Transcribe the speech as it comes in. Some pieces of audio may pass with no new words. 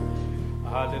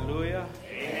Hallelujah.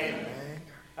 Amen.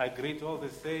 I greet all the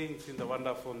saints in the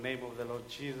wonderful name of the Lord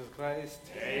Jesus Christ.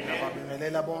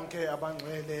 Ngiyabingelela bonke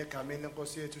abangcwele egameni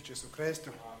lenkosi yethu Jesu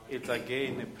Kristu. It's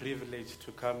again a privilege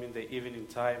to come in the evening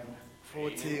time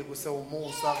Futhi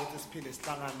kusewumusa ukuthi siphinde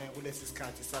sihlangane kulesi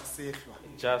sikhathi sakusihlwa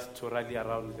just to rally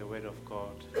around the word of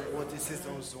God. ukuthi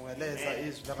sizozungeleza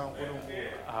izwi likaNkulunkulu.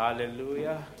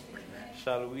 Hallelujah.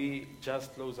 Shall we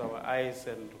just close our eyes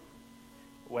and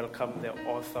welcome the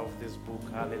author of this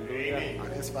book? Hallelujah.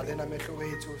 Ake sivaleni amehlo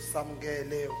wethu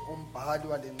samukele umbhali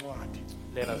walencwadi.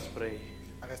 Let us pray.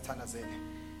 Ake sithandazele.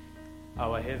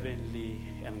 Our heavenly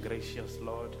and gracious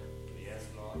Lord. Yes,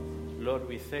 Lord. Lord,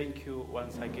 we thank you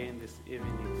once again this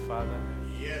evening, Father.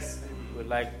 Yes. We'd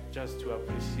like just to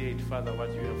appreciate, Father,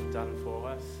 what you have done for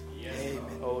us. Yes.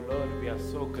 Amen. Oh Lord, we are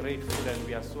so grateful and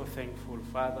we are so thankful,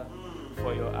 Father,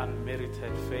 for your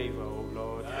unmerited favor, oh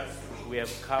Lord. We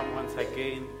have come once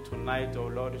again tonight, oh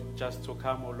Lord, just to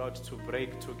come, oh Lord, to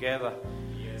break together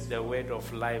the word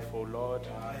of life, oh Lord.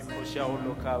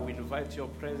 Oshaoloka, we invite your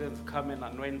presence, come and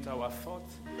anoint our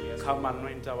thoughts, come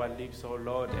anoint our lips, oh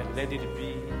Lord, and let it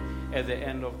be at the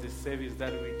end of the service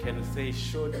that we can say,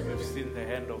 surely we've seen the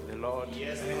hand of the Lord.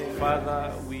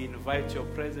 Father, we invite your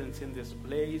presence in this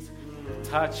place.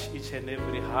 Touch each and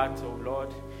every heart, oh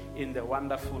Lord. In the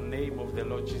wonderful name of the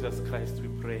Lord Jesus Christ, we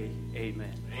pray.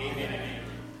 Amen. Amen.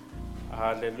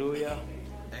 Hallelujah.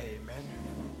 Amen.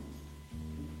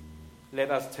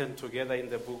 Let us turn together in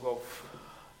the book of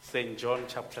St. John,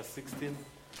 chapter 16.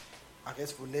 Ake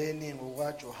sivuleni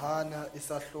ngokaJohana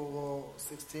isahluko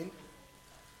 16.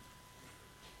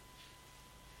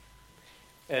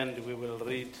 And we will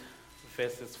read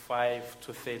verses 5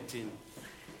 to 13.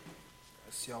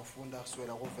 Siyafunda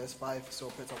kusukela kuverse 5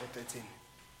 siyophetha ku13.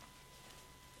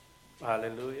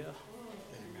 Hallelujah.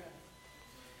 Amen.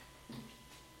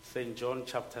 St. John,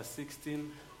 chapter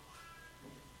 16,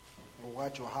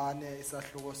 ngokaJohane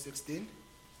isahluko 16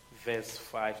 verse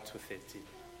 5 to 13.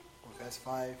 kuverse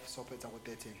 5 siyophetha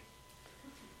ku13.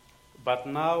 But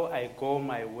now I go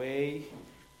my way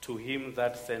to him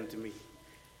that sent me,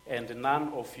 and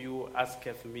none of you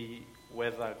asketh me,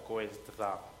 whither goest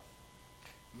thou?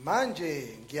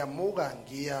 Manje ngiyamuka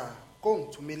ngiya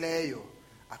kongithumileyo,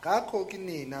 akakho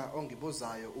kinina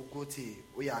ongibuzayo ukuthi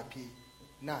uyapi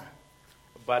na.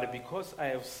 But because I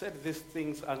have said these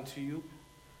things unto you,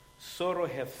 sorrow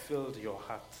hath filled your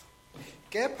heart.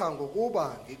 Kepha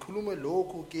ngokuba ngikhulume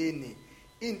lokhu kini,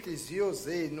 inhliziyo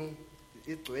zenu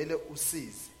igcwele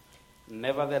usizi.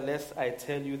 Nevertheless, I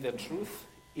tell you the truth,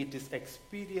 it is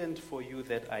expedient for you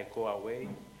that I go away.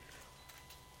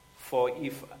 For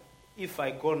if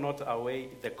I go not away,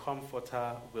 the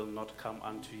Comforter will not come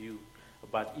unto you.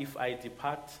 But if I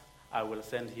depart, I will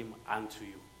send him unto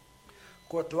you.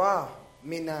 Kodwa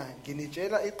mina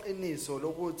nginitshela iqiniso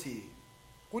lokuthi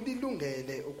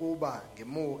kulilungele ukuba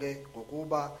ngimuke,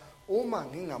 ngokuba uma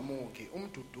ngingamuki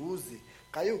umduduzi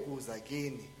kayokuza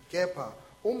kini, kepha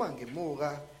uma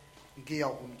ngimuka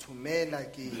ngiyakumthumela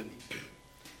kini.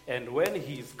 And when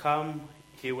he is come,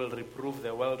 he will reprove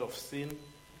the world of sin,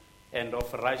 and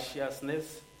of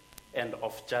righteousness, and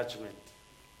of judgment.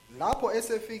 Lapho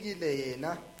esefikile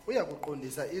yena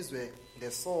uyakuqondisa izwe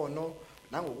ngesono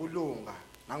nangokulunga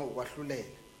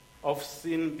nangokwahlulela. Of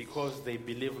sin, because they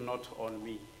believe not on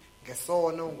me.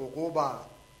 Ngesono ngokuba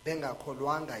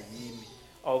bengakholwanga yimi.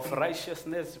 Of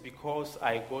righteousness, because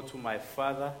I go to my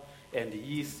Father, and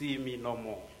ye see me no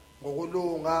more.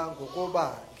 Ngokulunga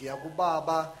ngokuba ngiya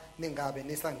kuBaba ningabe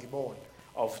nisangibona.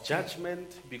 Of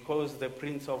judgment, because the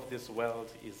prince of this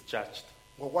world is judged.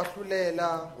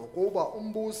 Ngokwahlulela ngokuba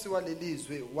umbusi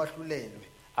walelizwe wahlulelwe.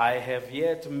 I have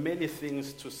yet many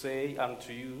things to say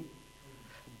unto you,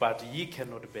 but ye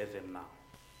cannot bear them now.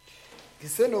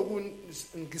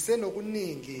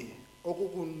 Ngisenokuningi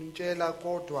okukuntshela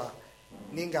kodwa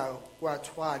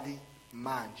ningakwathwali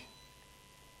manje.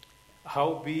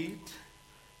 Howbeit,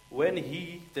 when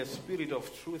he, the Spirit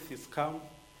of truth, is come,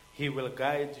 he will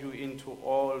guide you into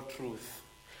all truth.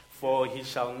 For he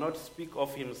shall not speak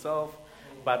of himself,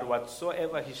 but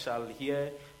whatsoever he shall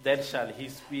hear, that shall he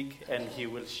speak, and he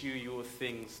will shew you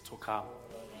things to come.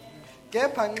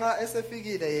 Kepha nxa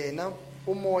esefikile yena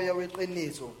umoya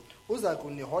weqiniso uza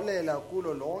kuniholela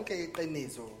kulo lonke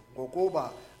iqiniso,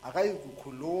 ngokuba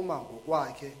akayikukhuluma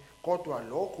ngokwakhe, kodwa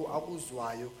lokhu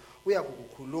akuzwayo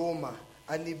uyakukhuluma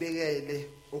anibekele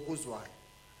okuzwayo.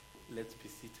 Let's be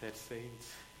seated,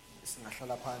 saints.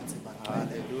 Singahlala phansi bangcwele.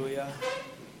 Hallelujah.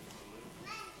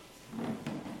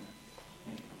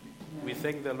 We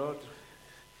thank the Lord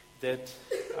that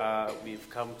we've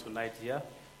come tonight here.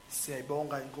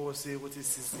 Siyayibonga inkosi ukuthi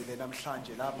sizile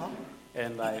namhlanje lapha.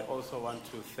 And I also want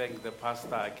to thank the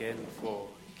pastor again for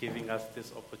giving us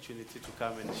this opportunity to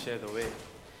come and share the word.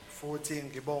 Futhi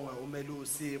ngibonga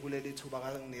umelusi kuleli thuba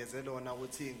kanginikeze lona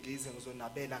ukuthi ngize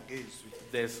ngizonabela ngezwi.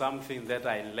 There's something that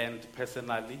I learned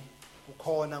personally.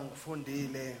 Ukhona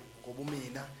ngifundile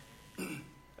ngobumina.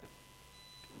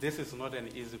 This is not an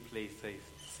easy place,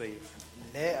 says.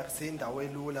 Le akusindawo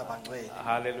elula bangcwele.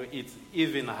 Hallelujah. It's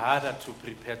even harder to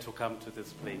prepare to come to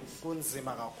this place.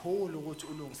 Kunzima kakhulu ukuthi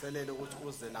ulungiselele ukuthi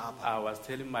uze lapha. I was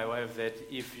telling my wife that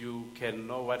if you can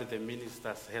know what the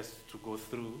ministers has to go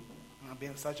through, Ngabe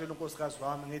ngisatshela unkosikazi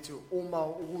wami ngithi uma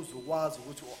ukuzokwazi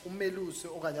ukuthi umelusi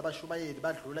okanye abashumayeli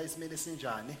badlula isimene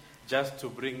sinjani just to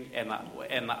bring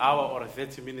an hour or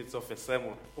 30 minutes of a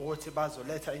sermon, ukuthi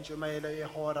bazoletha intshumayelo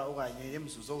yehora okanye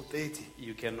yemzuzu o30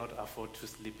 you cannot afford to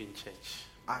sleep in church.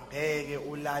 angeke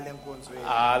ulale enkonzweni.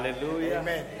 Hallelujah.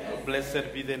 Amen.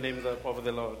 Blessed be the name of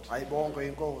the Lord. Ayibonge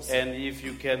inkosi. And if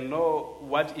you can know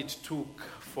what it took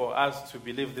for us to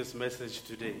believe this message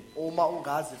today, Uma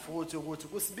ungazi futhi ukuthi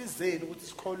kusibizeni ukuthi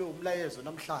sikholwe umlayezo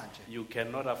namhlanje you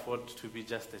cannot afford to be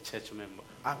just a church member.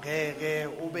 angeke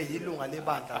ube yilunga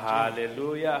lebandla nje.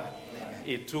 Hallelujah.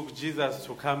 It took Jesus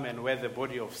to come and wear the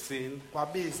body of sin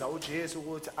Kwabiza uJesu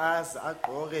ukuthi aze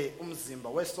agqoke umzimba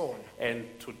wesono and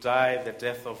to die the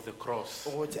death of the cross,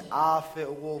 ukuthi afe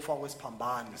ukufa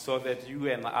kwesiphambano so that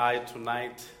you and I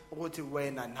tonight ukuthi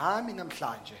wena nami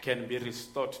namhlanje can be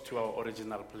restored to our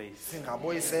original place.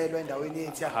 singaboyiselwa endaweni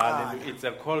yethu Hallelujah. yaqala. It's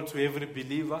a call to every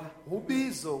believer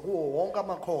Ubizo kuwo wonke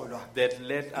amakholwa that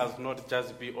let us not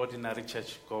just be ordinary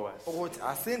church goers. ukuthi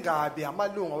asingabi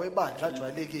amalunga webandla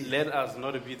ajwayelekile. Let us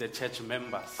not be the church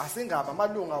members, Asingabi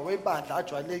amalunga webandla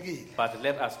ajwayelekile. but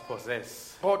let us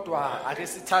possess Kodwa ake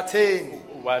sithatheni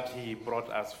what he brought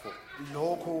us for.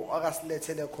 lokhu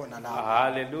akasilethele khona lapha.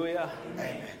 Hallelujah.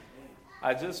 Amen.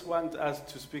 I just want us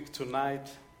to speak tonight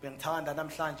Bengithanda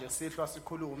namhlanje sihlwa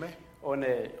sikhulume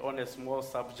on a small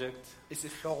subject,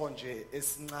 isihloko nje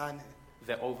esincane,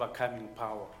 the overcoming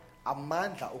power.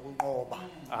 amandla okunqoba.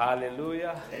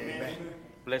 Hallelujah. Amen.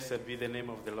 Blessed be the name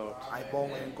of the Lord.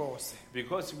 Ayibonge inkosi.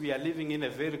 Because we are living in a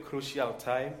very crucial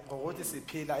time, Ngokuthi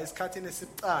siphila esikhathini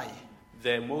esibucayi,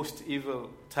 the most evil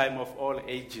time of all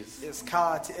ages.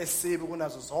 isikhathi esibi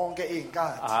kunazo zonke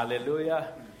izinkathi. Hallelujah.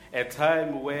 A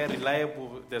time where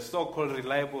the so-called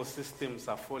reliable systems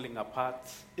are falling apart.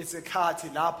 Isikhathi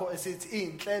lapho esithi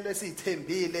inhlelo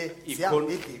esithembile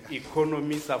ziyabhidlika.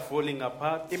 Economies are falling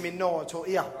apart. Iminotho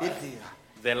iyabhidlika.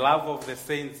 The love of the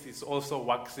saints is also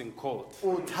waxing cold.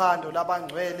 Uthando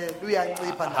labangcwele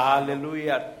luyancipha nalo.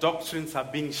 Hallelujah. Doctrines are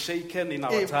being shaken in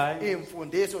our time.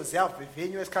 Imfundiso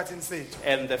ziyavivinywa esikhathini sethu.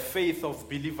 And the faith of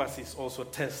believers is also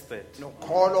tested.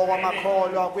 Nokholo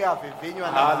kwamakholwa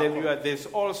kuyavivinywa nalo. Hallelujah. There's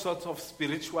all sorts of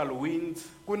spiritual winds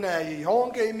Kunayo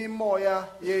yonke imimoya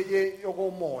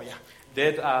yokomoya.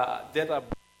 that are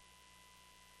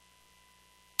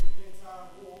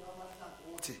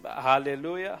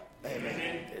hallelujah.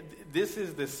 Amen. This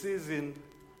is the season,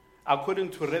 according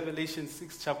to Revelation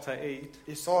 6 chapter 8,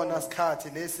 Isona sikhathi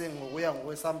lesi ngokuya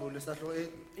ngokwesambulo sahlo 8.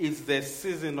 it's the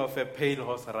season of a pale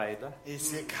horse rider.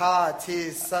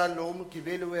 Isikhathi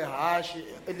salomgibeli wehashi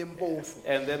elimpofu.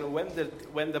 And then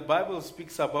when the Bible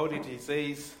speaks about it, he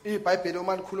says iBhayibheli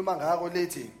uma likhuluma ngako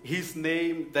lithi his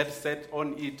name that sat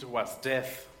on it was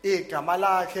death. igama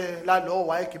lakhe lalo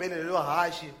wayegibele lelo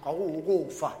hashi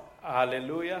kwakuwukufa.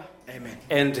 Hallelujah. Amen.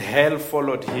 And hell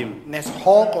followed him.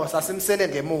 Nesihonqo sasimsele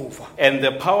ngemuva. And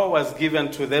the power was given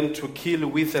to them to kill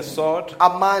with a sword,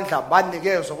 Amandla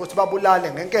banikezwe ukuthi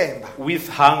babulale ngenkemba, with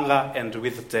hunger, and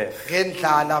with death.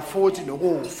 ngendlala futhi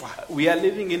nokufa. We are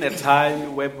living in a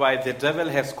time whereby the devil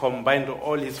has combined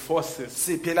all his forces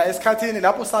Siphila esikhathini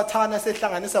lapho uSathana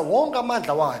sehlanganisa wonke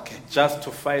amandla wakhe just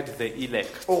to fight the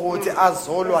elect. ukuthi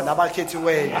azolwa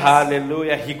nabakhethiweyo.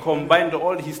 Hallelujah. He combined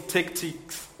all his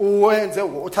tactics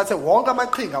Uthathe wonke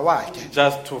amaqhinga wakhe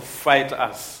just to fight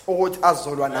us. ukuthi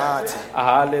azolwa nathi.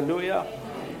 Hallelujah.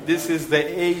 This is the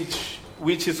age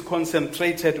which is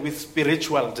concentrated with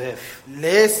spiritual death.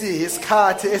 Lesi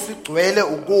isikhathi esigcwele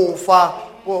ukufa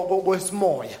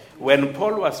kwesimoya. When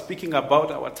Paul was speaking about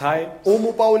our time, Uma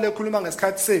uPaul ekhuluma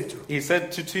ngesikhathi sethu, he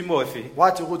said to Timothy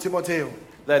wathi kuTimotheo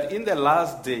that in the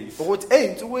last days, ukuthi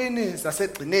ezinsukwini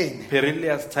zasegcineni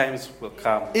perilous times will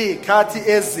come. izikhathi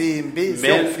ezimbi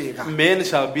ziyofika. Men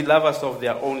shall be lovers of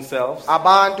their own selves.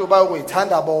 Abantu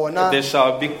bayokuyithanda bona, They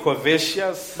shall be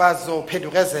covetous.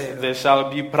 bazophendukezela, They shall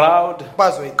be proud.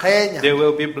 bazoyiqhenya, They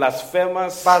will be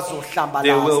blasphemous. They will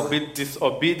bazohlambalaza, be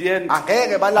disobedient.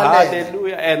 angeke balalele.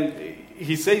 Hallelujah. And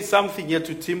he says something here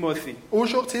to Timothy.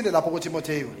 usho ukuthile lapho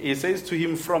kuTimotheyu He says to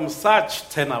him, from such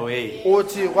turn away.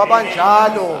 uthi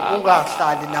kwabanjalo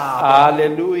ungahlali nabo.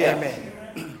 Hallelujah. Amen.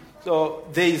 So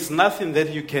there is nothing that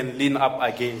you can lean up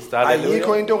against. Ayikho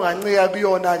Hallelujah. into ongancika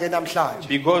kuyona ke namhlanje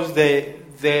Because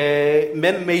the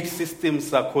man-made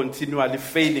systems are continually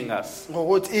failing us.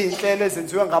 ngokuthi izinhlelo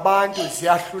ezenziwe ngabantu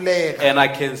ziyahluleka. And I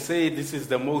can say this is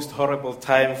the most horrible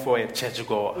time for a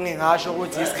churchgoer. Ngingasho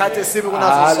ukuthi isikhathi esibi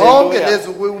kunazo Hallelujah. zonke lezi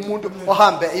umuntu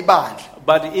ohambe ibandla.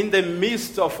 But in the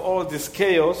midst of all this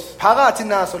chaos, Phakathi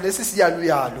naso lesi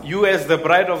siyaluyalu. you as the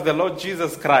bride of the Lord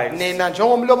Jesus Christ, Nina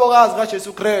njengomlobokazi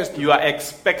kaJesu Kristu you are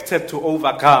expected to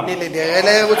overcome.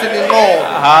 nilindeleke ukuthi ninqobe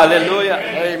Hallelujah.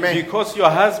 Amen. Because your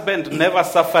husband never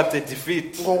suffered a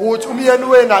defeat. ngokuthi umyeni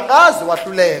wenu akaze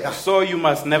wahluleka So you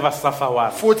must never suffer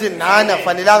one. futhi nani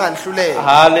akufanelanga nihluleke.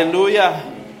 Hallelujah.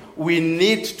 We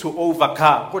need to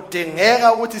overcome.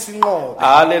 Kudingeka ukuthi sinqobe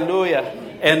Hallelujah.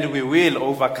 And we will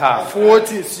overcome.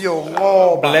 futhi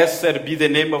siyonqoba. Blessed be the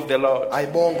name of the Lord.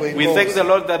 Ayibonge We thank inkosi. the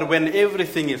Lord that when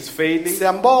everything is failing,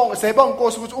 Siyambonga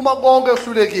inkosi ukuthi uma konke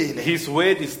kuhlulekile His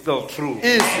word is still true.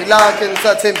 izwi lakhe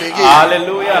lisathembekile.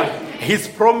 Hallelujah. His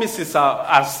promises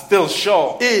are still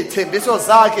sure. Ithembiso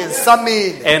zakhe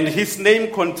zisamile. And His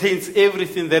name contains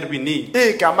everything that we need.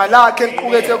 Igama lakhe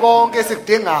liqukethe konke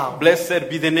esikudingayo. Blessed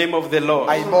be the name of the Lord.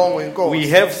 Ayibonge We inkosi.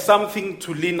 have something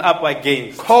to lean up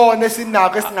against. Khona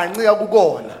esinako esingancika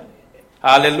kukona.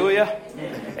 Hallelujah.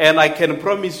 And I can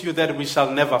promise you that we shall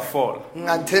never fall.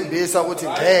 Nganthembisa ukuthi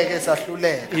ngeke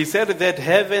sahluleka. He said that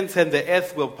heavens and the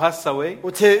earth will pass away,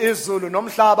 Uthe izulu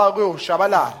nomhlaba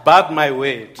kuyoshabalala. but my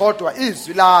word Kodwa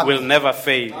izwi lami will never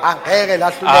fail. angeke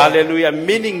lahluleka. Hallelujah.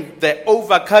 Meaning the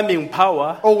overcoming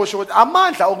power Okusho ukuthi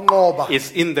amandla okunqoba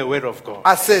is in the word of God.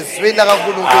 asezweni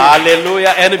lakaNkulunkulu.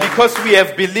 Hallelujah. And because we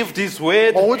have believed His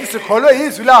word, Ngokuthi sikholwe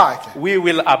izwi lakhe we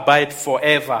will abide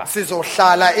forever.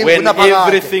 sizohlala When imvunaphakade.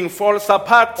 everything falls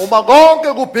apart, Uma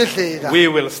konke kubhidlika we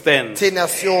will stand. thina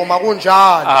siyoma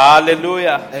kunjalo.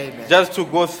 Hallelujah. Amen. Just to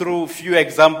go through a few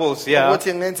examples here.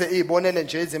 Ukuthi ngenze izibonelo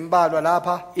nje izimbalwa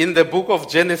lapha. In the book of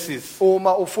Genesis,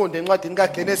 Uma ufunda encwadini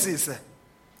kaGenesis,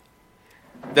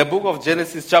 the book of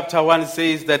Genesis chapter 1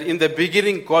 says that in the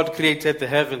beginning God created the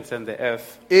heavens and the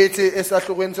earth. ithi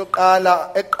esahlukweni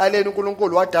sokuqala eqaleni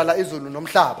uNkulunkulu wadala izulu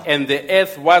nomhlaba. And the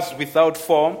earth was without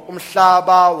form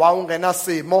Umhlaba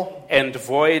wawungenasimo, and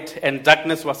void, and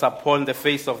darkness was upon the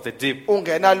face of the deep.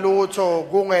 ungena lutho,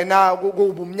 kungena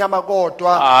kubumnyama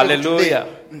kodwa. Hallelujah.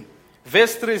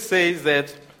 Verse 3 says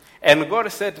that, and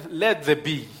God said, let there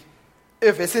be.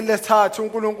 Evesini lesithathu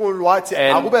uNkulunkulu wathi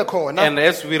akube khona. And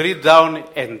as we read down,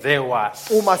 and there was.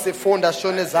 Uma sifunda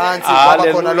sishone ezantsi kwaba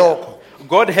khona Hallelujah. lokho.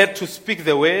 God had to speak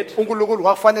the word, uNkulunkulu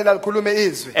kwakufanele alikhulume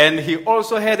izwi. and He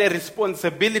also had a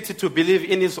responsibility to believe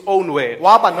in His own word.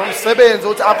 Waba nomsebenzi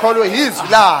ukuthi akholwe izwi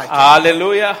lakhe.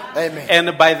 Hallelujah. Amen.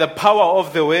 And by the power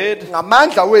of the word,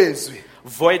 Ngamandla wezwi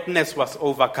voidness was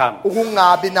overcome.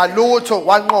 ukungabi nalutho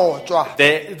kwanqotshwa.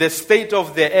 The state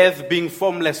of the earth being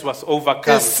formless was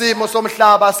overcome. Isimo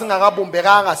somhlaba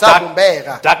singakabumbekanga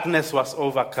sabumbeka. Darkness was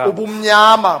overcome.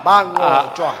 Ubumnyama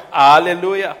banqotshwa.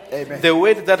 Hallelujah. Amen. The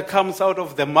word that comes out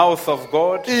of the mouth of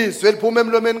God Izwi eliphuma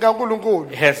emlomeni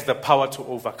kaNkulunkulu has the power to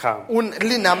overcome.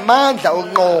 linamandla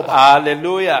okunqoba.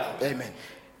 Hallelujah. Amen.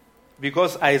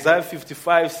 Because Isaiah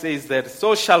 55 says that,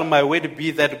 so shall my word be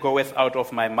that goeth out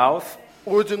of my mouth.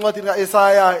 Ukuthi incwadi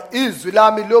kaIsaya izwi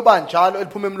lami loba njalo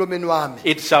eliphuma emlomeni wami.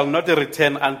 It shall not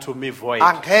return unto me void,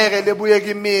 Angeke lebuye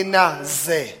kimina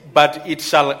ze. but it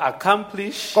shall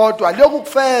accomplish Kodwa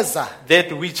lokufeza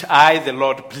that which I, the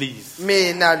Lord, please.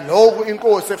 mina lokhu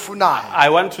inkosi ekufunayo. I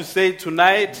want to say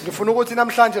tonight Ngifuna ukuthi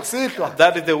namhlanje kusihlwa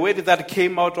that the word that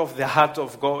came out of the heart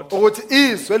of God ukuthi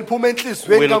izwi eliphuma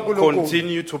enhlizweni will kaNkulunkulu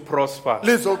continue to prosper.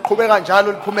 lizoqhubeka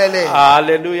njalo liphumelele.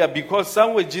 Hallelujah. Because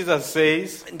somewhere Jesus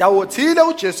says Ndawo thile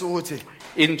uJesu uthi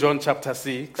in John chapter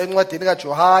 6, encwadini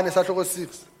kaJohane sahloko 6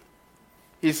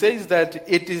 He says that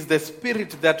it is the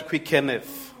spirit that quickeneth,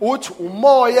 uthi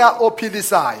umoya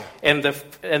ophilisayo,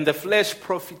 and the flesh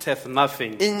profiteth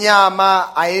nothing.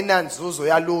 inyama ayinanzuzo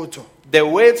yalutho. The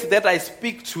words that I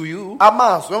speak to you,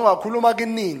 Amazwi engakhuluma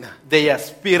kinina they are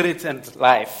spirit and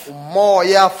life.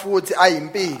 umoya futhi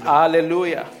ayimpilo.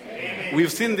 Hallelujah.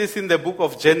 We've seen this in the book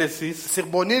of Genesis,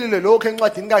 Sikubonile lokho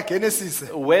encwadini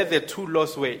kaGenesis where the two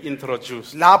laws were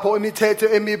introduced. lapho imithetho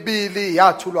emibili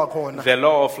yathulwa khona. The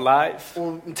law of life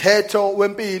Umthetho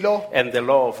wempilo and the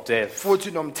law of death.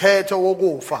 futhi nomthetho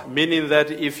wokufa. Meaning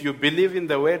that if you believe in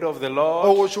the word of the Lord,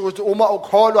 Okusho ukuthi uma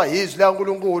ukholwa yizwi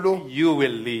likaNkulunkulu you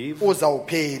will live.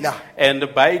 uzawuphila.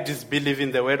 And by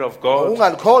disbelieving the word of God,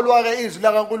 Ungalikholwa ke izwi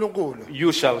likaNkulunkulu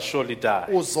you shall surely die.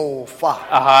 uzofa.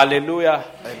 Hallelujah.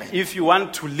 Amen. If you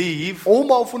want to live,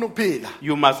 Uma ufuna ukuphila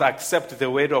you must accept the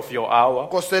word of your hour.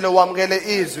 kosele wamukele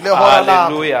izwi lehora lakho.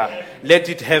 Hallelujah. Let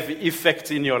it have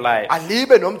effect in your life.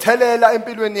 Alibe nomthelela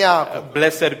empilweni yakho.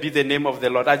 Blessed be the name of the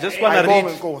Lord. I just want to Ayibonge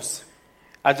read. Nkosi.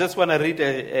 I just want to read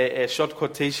a short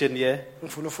quotation here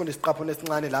Ngifuna ufunda isiqapho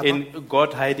esincane lapha in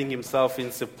God hiding Himself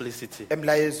in simplicity.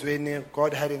 emlayezweni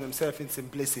God hiding himself in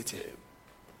simplicity.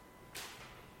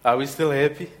 Are we still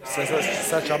happy?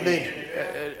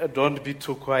 Sajabulile. Don't be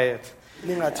too quiet.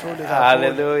 Ningathuli kakhulu.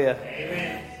 Hallelujah.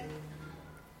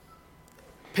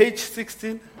 Page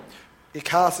 16.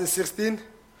 Ikhasi 16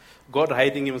 God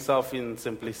hiding Himself in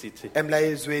simplicity.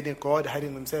 emlayezweni God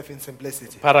hiding himself in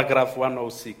simplicity. Paragraph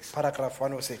 106. Paragraph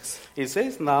 106. It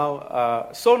says now,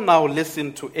 so now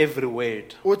listen to every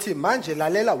word. Uthi manje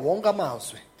lalela wonke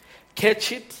amazwi.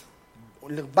 Catch it.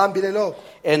 Likubambile lokho.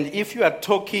 And if you are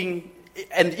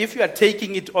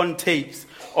taking it on tapes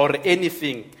or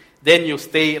anything, then you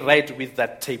stay right with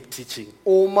that tape teaching.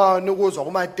 Uma nokuzwa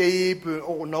kuma tape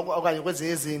okanye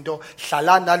kwezinye izinto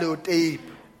hlala naleyo tape.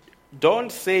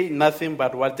 Don't say nothing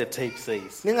but what the tape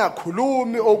says.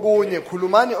 Ningakhulumi okunye,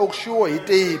 khulumani okushiwo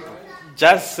yitape.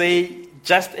 Just say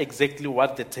just exactly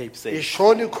what the tape says.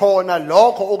 Ishoni khona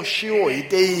lokho okushiwo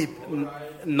yitape.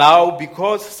 Now,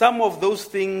 because some of those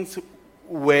things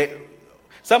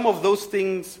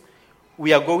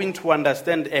we are going to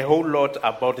understand a whole lot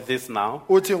about this now.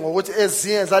 Uthi ngokuthi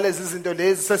ezinye zalezi zinto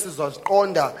lezi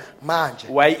sesizoziqonda manje.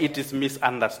 Why it is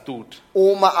misunderstood.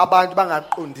 Uma abantu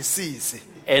bangaqondisisi.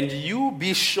 And you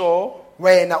be sure,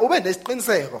 Wena ube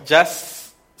nesiqiniseko.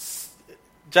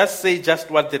 just say just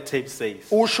what the tape says.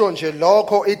 Usho nje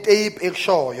lokho itape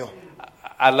ekushoyo.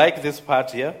 I like this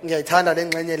part here. Ngiyayithanda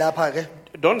lengxenye lapha ke.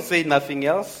 Don't say nothing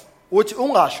else, Uthi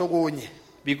ungasho kunye.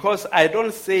 because I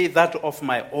don't say that of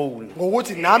my own.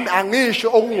 Ngokuthi nami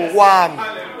angisho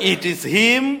okungokwami. It is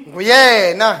Him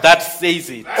Nguyena that says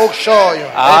it. okushoyo.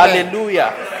 Amen.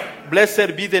 Hallelujah.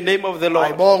 Blessed be the name of the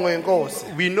Lord. Ayibonge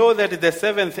inkosi. We know that the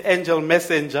seventh angel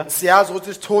messenger Siyazi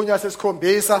ukuthi isithunywa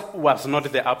sesikhombisa was not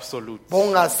the absolute.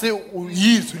 bongasi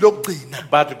uyizwi lokugcina.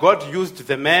 But God used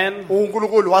the man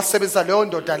uNkulunkulu wasebenzisa leyo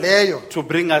ndoda leyo to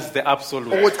bring us the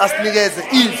absolute. ukuthi asinikeze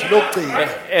izwi lokugcina.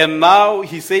 And now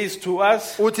He says to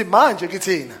us, Uthi manje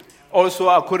kithina also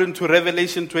according to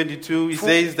Revelation 22, He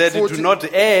says that do not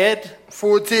add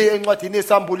futhi encwadini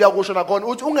yesambulo yakusho nakhona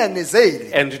uthi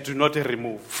ungenezeli and do not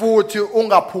remove. futhi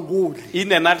ungaphunguli.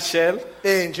 In a nutshell,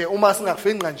 Nje uma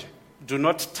singakufinqa nje do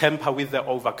not tamper with the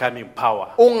overcoming power.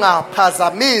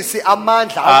 ungaphazamisi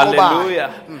amandla anqobayo.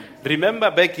 Hallelujah. Remember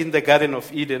back in the Garden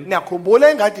of Eden,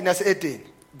 Niyakhumbula engadini yase-Edeni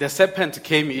the serpent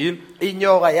came in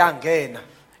inyoka yangena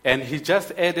and he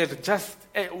just added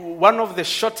one of the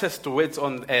shortest words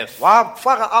on earth,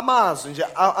 wafaka amazwi nje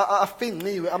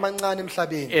afinqiwe amancane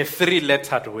emhlabeni. a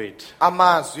three-lettered word.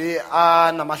 Amazwi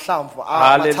anamahlamvu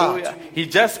Hallelujah. amathathu. He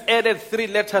just added 3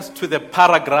 letters to the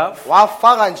paragraph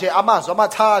Wafaka nje amazwi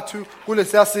amathathu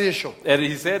kulesiya sisho. and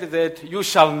he said that you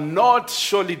shall not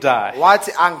surely die.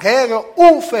 Wathi angeke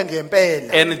ufe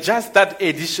ngempela. And just that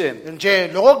addition Nje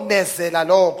lokunezela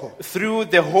lokho threw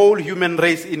the whole human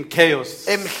race in chaos.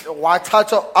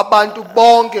 wathatha abantu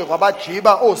bonke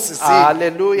kwabajiba osisini.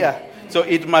 Hallelujah. So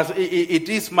it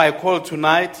is my call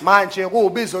tonight Manje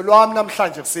kuubizo lwami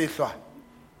namhlanje kusihlwa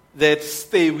that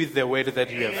stay with the word that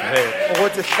you have heard,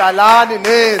 ukuthi hlalani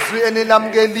nezwi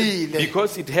enilamukelile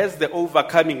because it has the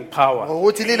overcoming power.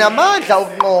 ukuthi linamandla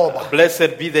okunqoba.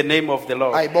 Blessed be the name of the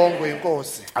Lord. Ayibongwe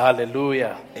inkosi.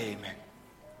 Hallelujah. Amen.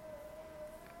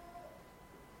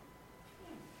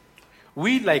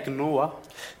 We, like Noah,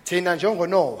 Thina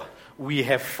njengoNoah we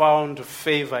have found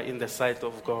favor in the sight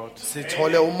of God.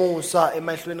 sithole umusa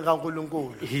emahlweni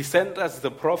kaNkulunkulu. He sent us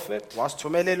the prophet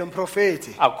Wasithumelela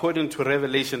umprofeti according to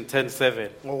Revelation 10:7.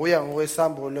 ngokuya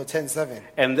ngokwesambulo 10:7.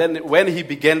 And then when he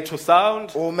began to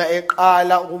sound, Uma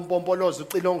eqala ukumpompoloza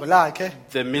ucilongo lakhe,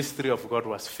 the mystery of God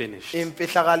was finished.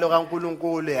 imfihlakalo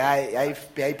kaNkulunkulu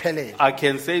yayiphelele. I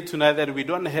can say tonight that we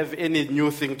don't have any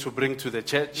new thing to bring to the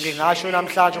church. Ngingasho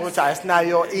namhlanje ukuthi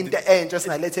asinayo into entsha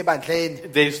singalethe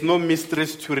ebandleni. There is no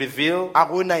mysteries to reveal.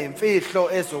 akuna imfihlo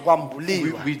We,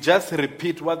 ezokwambuliwa we just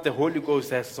repeat what the Holy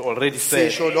Ghost has already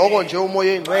said. sisho lokho nje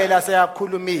umoya engcwele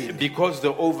aseyakhulumile Because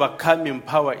the overcoming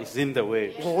power is in the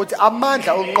word. ukuthi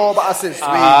amandla onqoba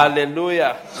asezweni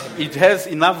Hallelujah. It has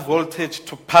enough voltage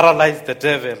to paralyze the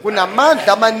devil.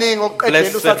 kunamandla amaningi okuqedela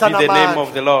Blessed usathana be the name amandla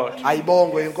of the Lord.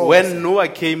 ayibongwe inkosi When Noah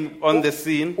came on the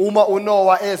scene, uma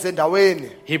uNoah ezendaweni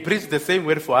he preached the same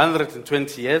word for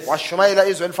 120 years. washumayela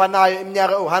izwi elifanayo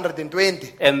iminyaka u120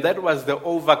 And that was the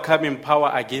overcoming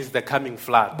power against the coming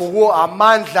flood. buku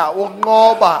amandla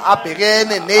okunqoba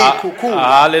abhekene nezikhukhula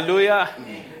Hallelujah.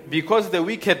 Because the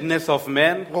wickedness of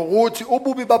man ngokuthi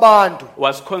ububi babantu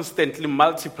was constantly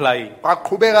multiplying.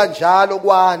 baqhubeka njalo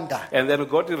kwanda And then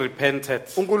God repented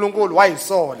uNkulunkulu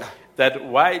wayisola that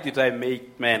why did I make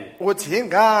man? ukuthi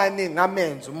ingani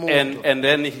ngamenza umuntu And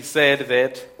then he said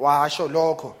that washo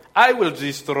lokho I will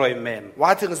destroy man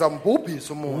wathi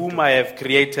ngizambhubhisa umuntu whom I have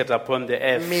created upon the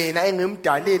earth. mina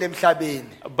engimdalile emhlabeni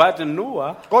But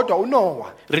Noah kodwa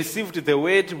uNoah received the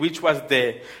word which was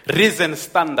the risen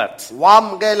standard.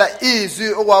 wamkela izwi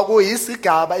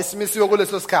okwakuyisigaba esimisiwe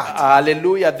kuleso sikhathi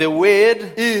Hallelujah. The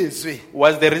word izwi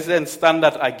was the risen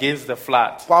standard against the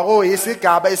flood.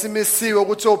 kwakuyisigaba esimisiwe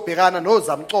ukuthi obhekana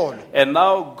nozamxolo And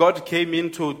now God came in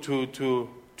to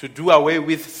do away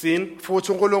with sin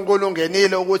futhi uNkulunkulu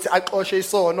ungenile ukuthi axoshe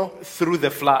isono through the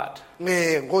flood.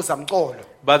 ngozamxolo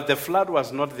But the flood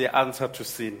was not the answer to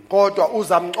sin. kodwa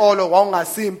uzamxolo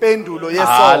wawungasimpendulo yesono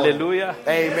Hallelujah.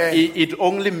 Amen. It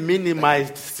only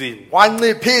minimized sin.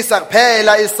 wanciphisa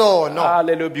kuphela isono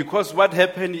Hallelujah. Because what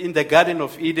happened in the Garden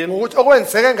of Eden ukuthi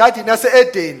okwenzeka engadini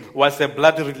yase-Edeni was a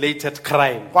blood-related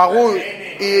crime.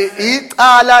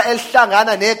 icala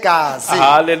elihlangana negazi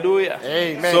Hallelujah.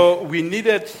 Amen. So we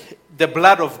needed the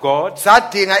blood of God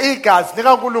sadinga igazi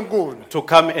likaNkulunkulu to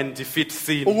come and defeat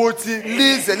sin ukuthi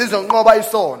lize lizonqoba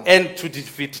isono and to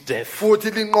defeat death.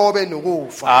 futhi linqobe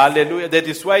nokufa Hallelujah. That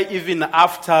is why even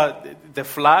after the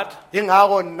flood,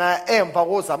 ingakho na emva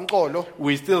kozamxolo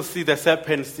we still see the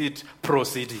serpent seed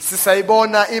proceeding.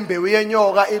 sisayibona imbewu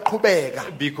yenyoka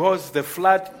iqhubeka Because the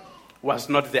flood was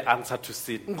not the answer to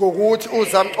sin. ngokuthi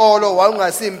uzamxolo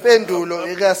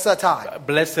wawungasimpendulo ikaSathane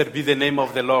Blessed be the name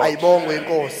of the Lord. ayibongwe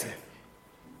inkosi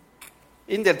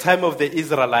In the time of the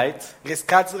Israelites,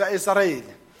 ngesikhathi sikaIsrayeli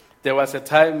there was a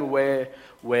time where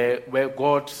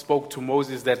God spoke to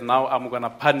Moses that now I'm going to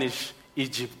punish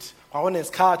Egypt.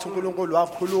 kwakunesikhathi uNkulunkulu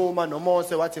wakhuluma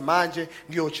noMose wathi manje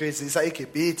ngiyojezisa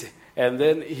eGibhithe And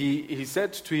then he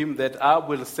said to him that I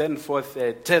will send forth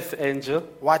a 10th angel,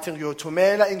 wathi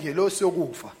ngiyothumela ingelosi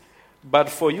yokufa but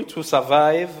for you to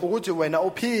survive, ukuthi wena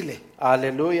uphile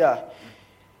hallelujah,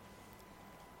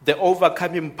 the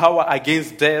overcoming power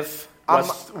against death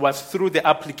was through the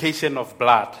application of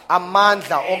blood.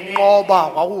 amandla okunqoba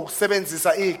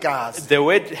kwakusebenzisa igazi The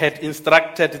word had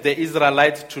instructed the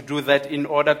Israelites to do that in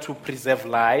order to preserve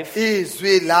life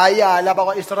izwi layala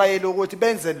abakwaIsrayeli ukuthi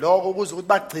benze lokho ukuze ukuthi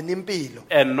bagcine impilo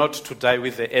and not to die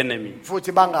with the enemy.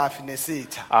 futhi bangafi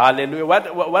nesitha Hallelujah.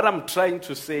 What I'm trying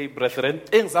to say, brethren,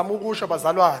 engizama ukusho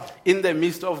bazalwane in the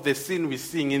midst of the sin we're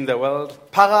seeing in the world,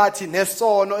 phakathi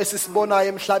nesono esisibonayo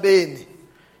emhlabeni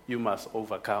you must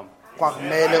overcome.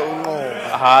 kwakumele unqobe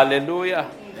Hallelujah.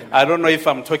 I don't know if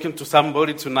I'm talking to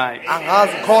somebody tonight.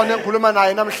 angazi khona engikhuluma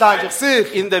naye namhlanje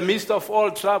kusihle In the midst of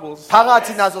all troubles,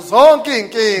 phakathi nazo zonke we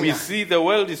inkinga see the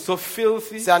world is so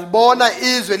filthy, siyalibona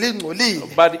izwe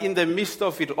lingcolile but in the midst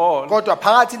of it all, kodwa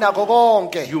phakathi nakho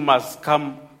konke you must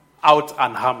come out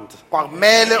unharmed.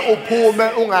 kwakumele uphume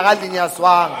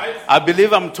ungakalinyazwanga I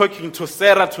believe I'm talking to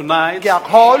Sarah tonight.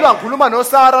 ngiyakholwa ngikhuluma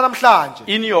noSara namhlanje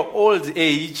In your old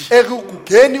age,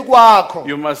 ekugugeni kwakho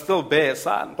you must still bear a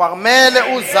son. kwakumele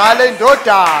uzale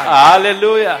indodana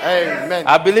Hallelujah. amen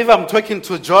I believe I'm talking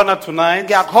to Jonah tonight.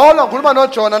 ngiyakholwa ngikhuluma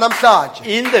noJona namhlanje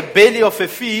In the belly of a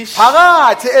fish,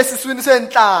 phakathi esiswini in the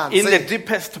senhlanzi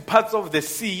deepest parts of the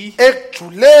sea,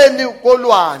 ekujuleni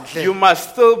kolwandle you must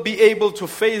still be able to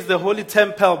face the holy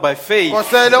temple by faith.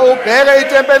 kosele ubheke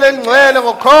itempele elingcwele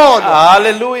ngokukholwa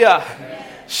Hallelujah.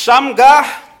 Shamgar,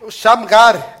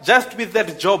 uShamgari just with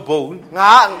that jawbone,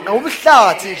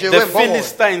 ngumhlathi nje the wembongo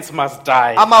Philistines must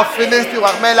die. amafilisti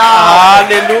kwakumele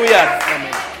afe. Hallelujah.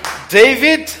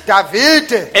 David,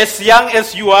 Davide as young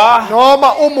as you are,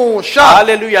 noma umusha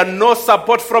hallelujah, no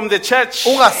support from the church.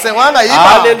 ungasenwanga yiba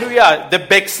Hallelujah. The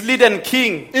backslidden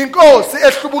king, inkosi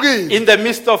ehlubukile in the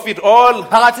midst of it all,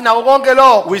 phakathi nako konke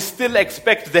lokho we still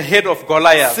expect the head of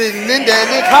Goliath.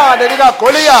 silindele ikhanda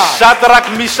likaGoliath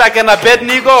Shadrach, Meshach, and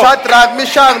Abednego, Shadrach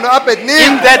Meshach in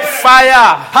noAbednego that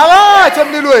fire, phakathi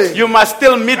emlilweni you must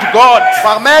still meet God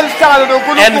kwakumele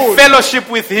uhlangane and noNkulunkulu fellowship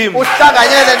with Him.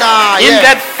 uhlanganyele In naye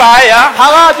that fire, fire,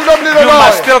 phakathi lomlilo you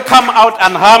must loyo still come out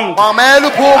unharmed. kwamele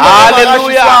uphume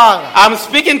Hallelujah. ungakashiswanga. I'm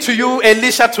speaking to you,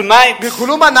 Elisha, tonight.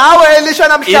 Ngikhuluma nawe Elisha In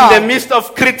the namhlanje midst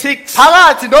of critics,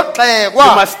 phakathi you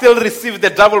nokugxekwa must still receive the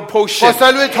double portion.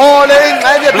 kosele uyithole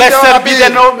ingxenye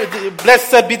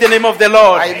Blessed be the name of the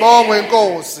Lord. ayibongwe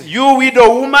inkosi. You widow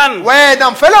woman,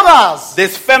 Wena mfelokazi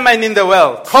there's famine in the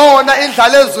world. khona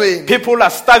indlala ezweni People are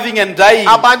starving and dying.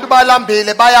 abantu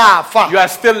balambile bayafa You are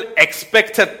still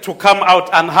expected to come out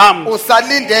unharmed.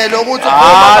 usalindele ukuthi uphume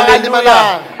Hallelujah.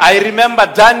 ungalimalanga. I remember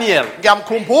Daniel,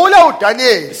 Ngiyamkhumbula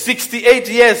uDaniel 68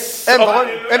 years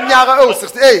eminyaka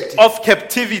ewu68 of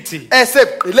captivity.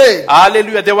 esebhileni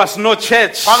Hallelujah. There was no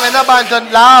church. kwangenabandla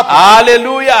lapho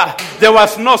Hallelujah. There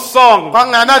was no song.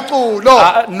 kwanganaculo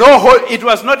It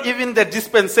was not even the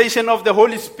dispensation of the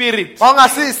Holy Spirit.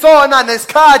 kwangasisona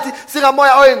nesikhathi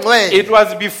sikamoya oyingcwele It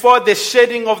was before the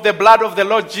shedding of the blood of the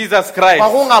Lord Jesus Christ.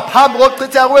 kwakungaphambi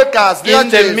kokuchitheka kwegazi In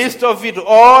the likaJesu midst of it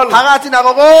all, phakathi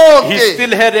nako he konke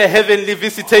still had a heavenly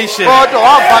visitation. kodwa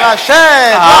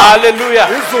wavakashela Hallelujah.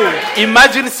 izulu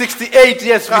Imagine 68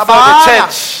 years without a Cabana,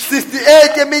 church,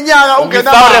 68 eminyaka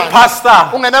without a ungenamandla pastor,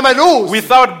 ungenamelusi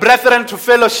without brethren to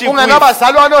fellowship with.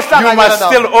 ungenabazalwane You ohlanganyela must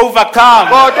nabo still overcome.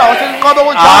 kodwa uselinqobe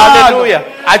kunjalo Hallelujah.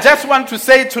 I just want to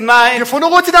say tonight, ngifuna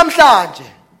ukuthi namhlanje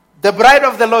the bride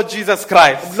of the Lord Jesus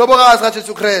Christ, umlobokazi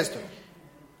kaJesu Kristu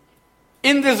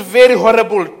in this very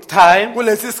horrible time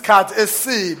kulesi sikhathi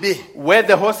esibi where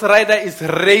the horse rider is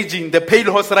raging, the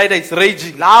pale horse rider is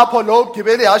raging, lapho lo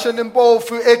gibeli ihashe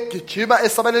lempofu egijima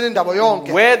esabaleni indaba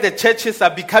yonke where the churches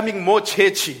are becoming more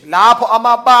churchy, lapho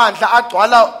amabandla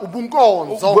agcwala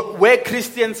ubunkonzo where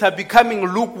Christians are becoming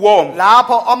lukewarm,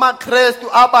 lapho amaKristu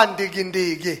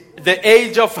abandikindiki the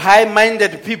age of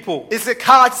high-minded people,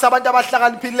 isikhathi sabantu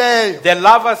abahlakaniphileyo the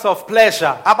lovers of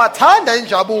pleasure, abathanda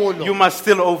injabulo you must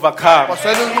still overcome.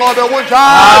 kwasela inqobe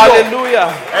kunjalo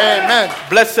Hallelujah. amen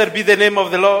Blessed be the name of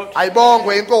the Lord.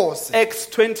 ayibongwe inkosi Acts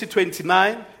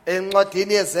 20:29,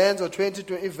 encwadini yezenzo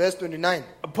 20 verse 29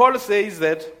 Paul says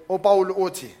that, uPaul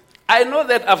uthi I know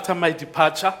that after my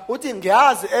departure, uthi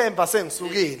ngiyazi emva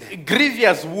sengisukile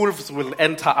grievous wolves will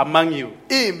enter among you,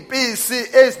 impisi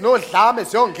ezinodlame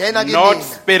ziyongena not kimi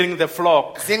sparing the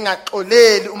flock.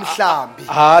 zingaxoleli umhlambi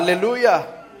Hallelujah.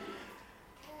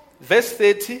 Verse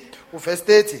 30, uverse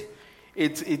 30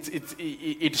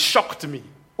 it shocked me.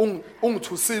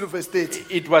 ungithusile uverse 30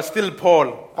 It was still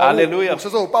Paul. Hallelujah.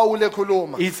 uPaul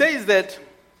ekhuluma He says that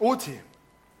uthi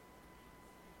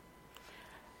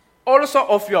also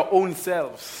of your own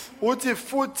selves, uthi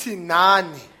futhi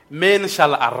nani men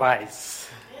shall arise,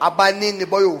 abanini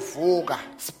boyovuka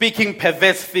speaking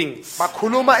perverse things,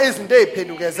 bakhuluma izinto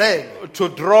eziphendukezele to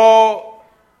draw,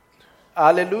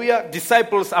 hallelujah,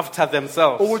 disciples after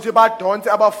themselves. ukuthi badonse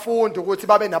abafundi ukuthi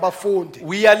babe nabafundi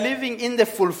We are living in the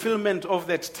fulfillment of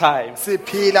that time.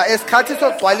 siphila esikhathi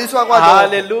sogcwaliswa kwalokho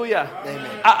Hallelujah. Amen.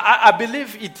 I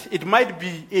believe it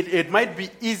might be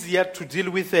easier to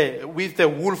deal with the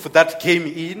wolf that came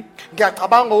in,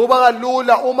 ngiyacabanga ukuba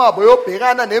kalula uma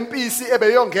boyobhekana nempisi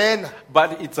ebeyongena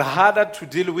but it's harder to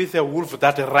deal with a wolf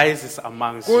that rises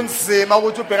amongst you. kunzima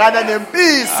ukuthi ubhekana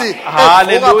nempisi evuka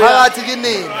Hallelujah. phakathi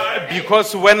kinini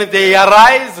Because when they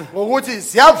arise, ngokuthi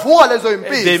ziyavuka lezo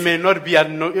they impisi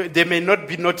may not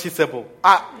be noticeable.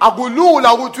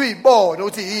 akulula ukuthi uyibone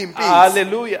ukuthi yimpisi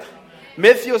Hallelujah.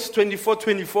 Matthew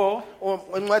 24:24,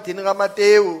 encwadini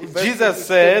kaMateyu Jesus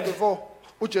said,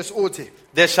 uJesu uthi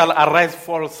there shall arise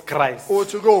false Christ.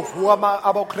 uthi kuvuka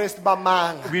abaKristu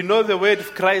bamanga We know the word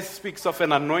Christ speaks of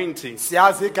an anointing,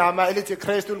 siyazi igama elithi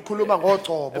Kristu likhuluma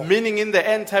ngogcobo meaning in the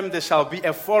end time there shall be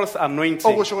a false anointing,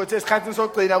 okusho ukuthi esikhathini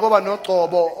sokugcina kuba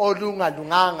nogcobo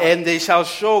olungalunganga and they shall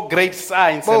show great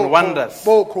signs and wonders,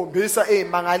 bokhombisa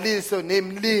izimangaliso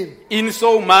nemlimi in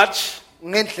so much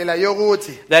ngendlela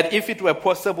yokuthi that if it were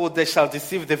possible they shall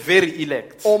deceive the very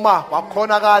elect. uma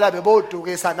kwakhonakala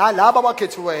bebodukisa nalabo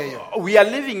abakhethiweyo We are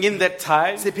living in that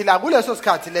time siphila kuleso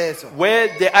sikhathi leso where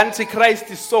the Antichrist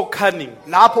is so cunning,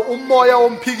 lapho umoya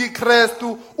womphiki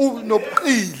Kristu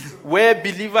unobuqili where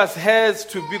believers has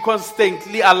to be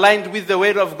constantly aligned with the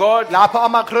word of God lapho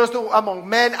amaKristu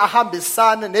amongmen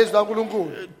ahambisana nezwi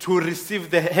laNkulunkulu to receive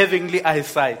the heavenly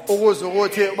eyesight. ukuze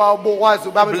ukuthi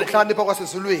bakwazi babe nokuhlakanipha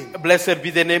kwasezulwini Blessed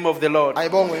be the name of the Lord.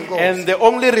 ayibongwe inkosi And the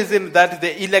only reason that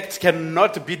the elect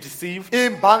cannot be deceived,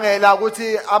 imbangela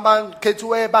ukuthi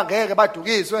abakhethiweyo bangeke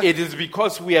badukiswe it is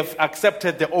because we have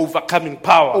accepted the overcoming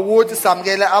power, ukuthi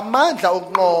samkele amandla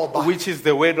okunqoba which is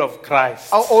the word of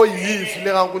Christ. oyizwi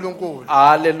likaNkulunkulu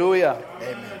Hallelujah.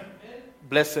 amen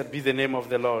Blessed be the name of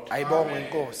the Lord. ayibongwe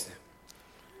inkosi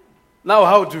Now,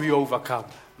 how do we overcome?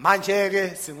 manje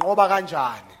ke sinqoba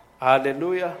kanjani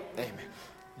Hallelujah. amen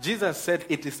Jesus said,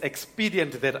 it is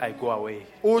expedient that I go away.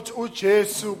 uthi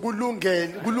uJesu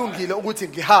kulungile ukuthi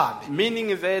ngihambe,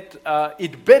 Meaning that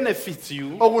it benefits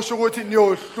you okusho ukuthi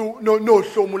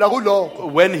nohlomula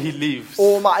kuloko when he leaves.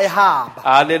 uma ehamba,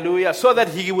 Hallelujah. So that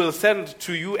he will send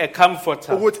to you a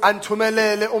comforter. ukuthi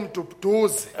anithumelele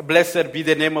umduduzi. Blessed be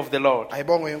the name of the Lord.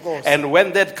 Ayibonge inkosi. And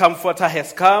when that comforter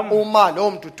has come, Uma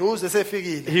lo mduduzi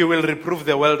esefikile, he will reprove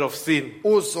the world of sin.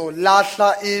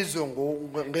 uzolahla izwe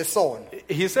ngesono.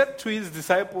 He said to his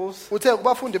disciples Uthe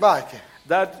kubafundi bakhe,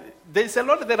 that there's a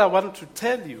lot that I want to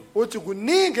tell you, uthi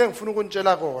kuningi engifuna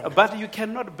ukunitshela kona, but you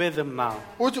cannot bear them now.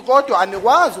 uthi kodwa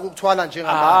anikwazi ukuthwala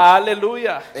njengamanje.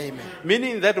 Hallelujah. Amen.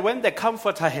 Meaning that when the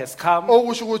comforter has come,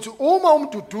 Okusho ukuthi uma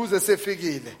umduduzi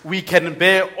esefikile, we can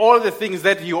bear all the things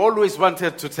that he always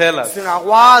wanted to tell us.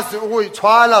 singakwazi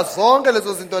ukuyithwala zonke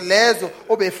lezo zinto lezo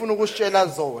obefuna ukusitshela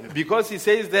zona. Because he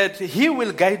says that he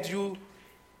will guide you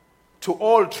to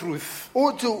all truth.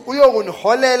 Uthi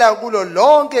uyokuniholela kulo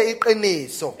lonke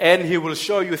iqiniso, And he will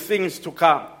show you things to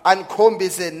come.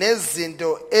 anikhombise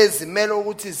nezinto ezimele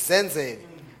ukuthi zenzeke.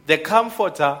 The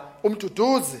comforter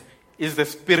Umduduzi is the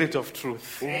spirit of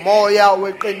truth. umoya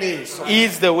weqiniso,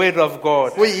 Is the word of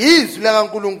God. uyizwi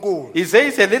likaNkulunkulu. He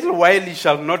says, a little while you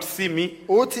shall not see me,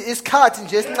 Uthi isikhathi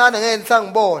nje esincane ngeke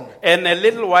nisangibona, and a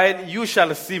little while you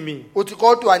shall see me. uthi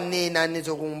kodwa nina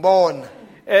nizokungibona.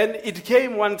 And it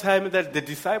came one time that the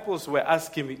disciples were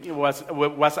asking,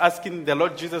 was asking the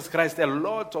Lord Jesus Christ a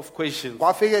lot of questions.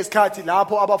 Kwafika isikhathi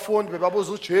lapho abafundi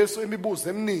bebabuza uJesu imibuzo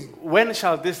eminingi. When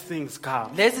shall these things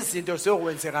come? Lezi zinto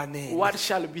ziyokwenzeka nini? What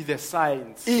shall be the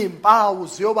signs? Impawu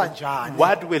ziyoba njani?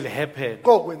 What will happen?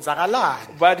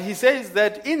 Kokwenzakalani? But he says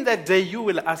that in that day you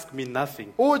will ask me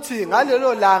nothing. Uthi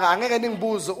ngalelo langa angeke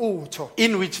ningibuze utho.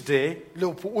 In which day?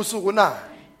 Luphi usuku na?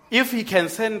 If he can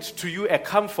send to you a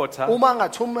comforter, Uma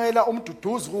ngathumela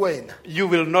umduduzi kuwena, you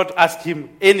will not ask him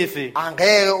anything.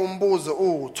 angeke umbuze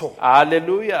utho.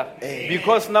 Hallelujah.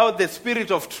 Because now the spirit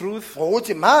of truth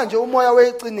Ngokuthi manje umoya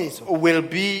weqiniso will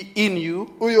be in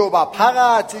you, uyoba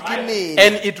phakathi kinini,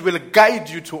 and it will guide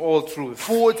you to all truth.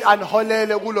 futhi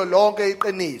aniholele kulo lonke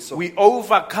iqiniso. We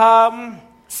overcome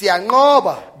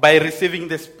Siyanqoba by receiving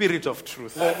the spirit of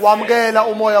truth. ngokwamukela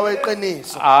umoya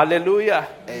weqiniso. Hallelujah.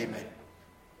 Amen.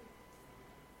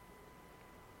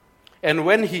 And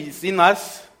when he is in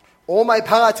us, Uma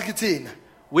iphakathi kithina,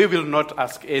 we will not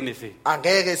ask anything.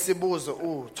 angeke sibuze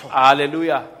utho.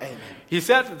 Hallelujah. Amen. He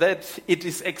said that it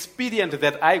is expedient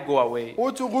that I go away.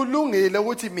 Uthi kulungile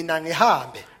ukuthi mina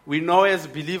ngihambe. We know as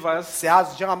believers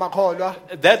Siyazi njengamakholwa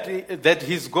that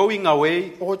his going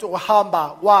away ukuthi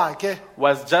ukuhamba kwakhe,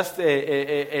 was just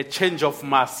a change of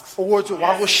masks. ukuthi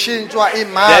kwakushintshwa That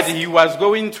imazi, he was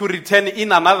going to return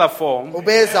in another form,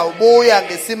 ubeza ubuya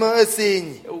ngesimo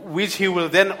esinye, which he will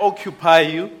then occupy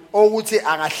you, ukuthi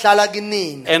angahlala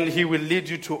kinini, and he will lead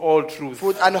you to all truth.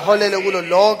 futhi aniholele kulo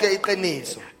lonke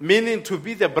iqiniso. Meaning, to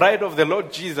be the bride of the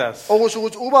Lord Jesus, Okusho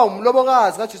ukuthi uba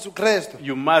umlobokazi kaJesu Kristu,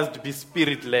 you must be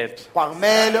spirit-led.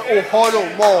 kwakumele uholwe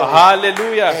umoya.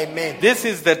 Hallelujah. Amen. This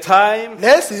is the time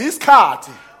Lesi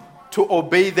isikhathi to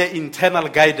obey the internal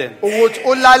guidance. ukuthi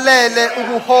ulalele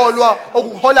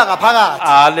ukuhola ngaphakathi.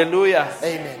 Hallelujah.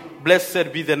 Amen.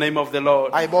 Blessed be the name of the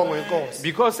Lord. Ayibongwe inkosi.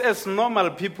 Because as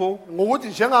normal people, Ngokuthi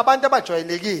njengabantu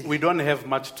abajwayelekile we don't have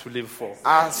much to live for.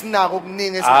 asinako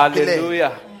okuningi esingaphileyo.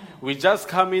 Hallelujah. We just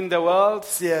come in the world,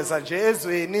 Siyeza nje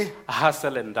ezweni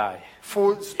hustle and die.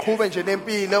 futhi siqhube nje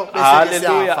nempilo bese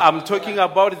Hallelujah. siyafa. I'm talking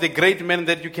about the great men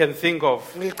that you can think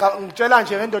of. Ngitshela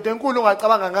nje ngendoda enkulu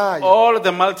ungacabanga ngayo. All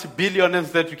the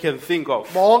multi-billionaires that you can think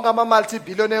of. Bonke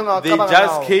ama-multi-billionaire They ungacabanga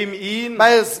just ngawo. came in,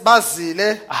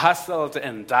 Bazile hustled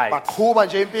and died. baqhuba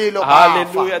nje impilo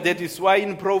Hallelujah. bafa. That is why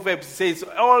in Proverbs it says,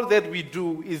 all that we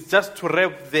do is just to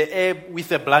wrap the air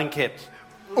with a blanket.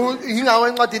 Yingakho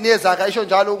encwadini yezakha isho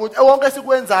njalo ukuthi wonke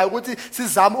esikwenzayo ukuthi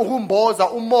sizame ukumboza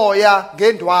umoya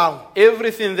ngendwangu.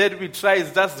 Everything that we try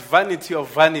is just vanity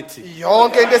of vanity.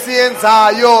 Yonke into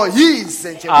esiyenzayo yize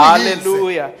nje kuyize.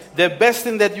 Hallelujah. The best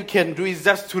thing that you can do is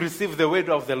just to receive the word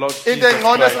of the Lord Into Jesus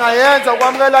engcono Christ. singayenza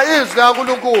ukwamukela izwi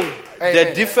likaNkulunkulu. The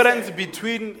Amen. difference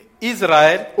between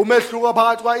Israel Umehluko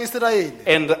phakathi kwa-Israyeli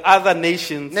and other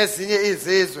nations nezinye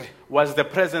izizwe was the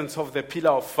presence of the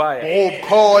pillar of fire.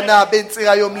 ubukhona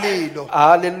bensika yomlilo.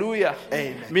 Hallelujah.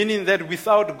 Amen. Meaning that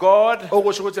without God,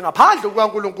 Okusho ukuthi ngaphandle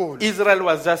kukaNkulunkulu Israel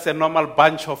was just a normal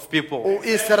bunch of people.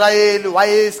 u-Israyeli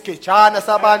wayeyisigejana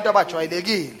sabantu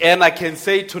abajwayelekile. And I can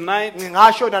say tonight,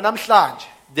 Ngingasho namhlanje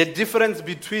the difference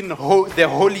between the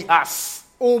holy us,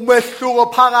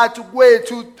 umehluko phakathi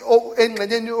kwethu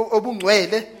engxenyeni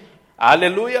obungcwele.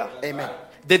 hallelujah, Amen.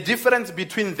 The difference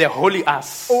between the holy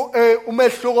us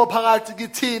umehluko phakathi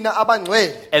kithina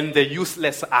abangcwele and the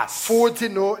useless us futhi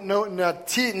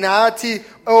nathi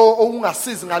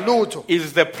ongasizi ngalutho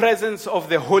is the presence of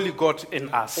the Holy God in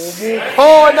us.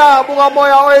 ubukhona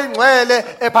bukamoya oyingcwele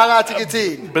ephakathi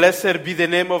kithina. Blessed be the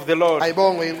name of the Lord.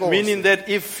 Ayibongwe inkosi. Meaning that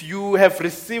if you have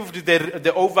received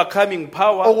the overcoming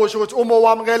power, okusho ukuthi uma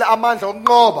wamukela amandla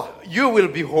okunqoba you will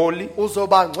be holy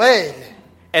uzoba ngcwele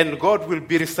and God will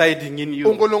be residing in you.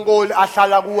 uNkulunkulu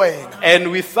ahlala kuwena.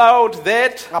 And without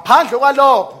that, Ngaphandle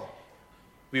kwalokho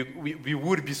we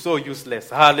would be so useless.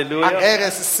 Hallelujah.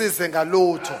 angeke sisize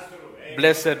ngalutho.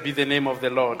 Blessed be the name of the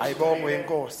Lord. Ayibongwe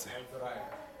inkosi.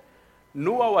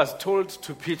 Noah was told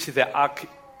to pitch the ark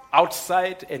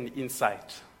outside and inside.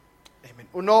 Amen.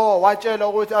 uNoah watshelwa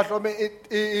ukuthi ahlome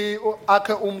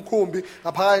akhe umkhumbi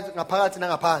ngaphakathi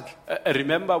nangaphandle.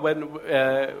 Remember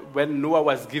when Noah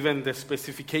was given the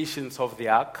specifications of the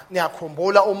ark?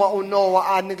 Niyakhumbula uma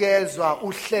uNoah anikezwa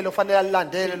uhlelo ofanele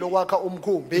alandele lokwakha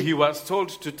umkhumbi. He was told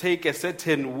to take a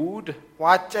certain wood,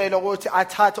 Watshelwa ukuthi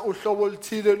athathe uhlobo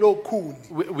oluthile lokhuni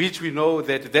which we know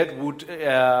that wood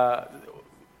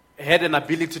had an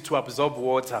ability to absorb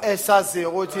water. esaziyo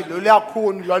ukuthi lo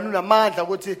yakhuni lwalunamandla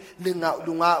ukuthi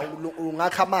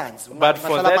lungakha amanzi. But for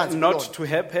ungahlala that amanzi not kulona. to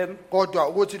happen, Kodwa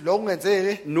ukuthi lo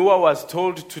kungenzeki Noah was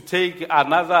told to take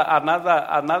another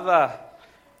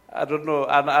I don't know,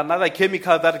 another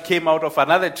chemical that came out of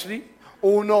another tree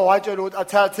uNoah watshelwa ukuthi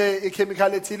athathe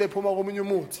ichemical ethile ephuma komunye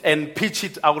umuthi and pitch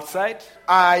it outside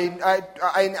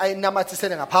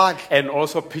ayinamathisele ngaphandle and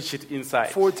also pitch it inside.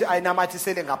 futhi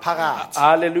ayinamathisele ngaphakathi.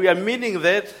 Hallelujah. Meaning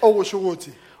that Okusho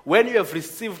ukuthi when you have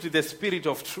received the spirit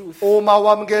of truth, uma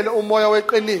wamukele umoya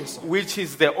weqiniso which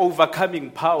is the overcoming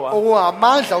power,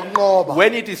 okungamandla okunqoba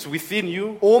when it is within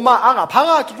you, uma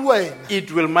angaphakathi kuwena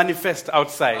it will manifest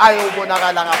outside.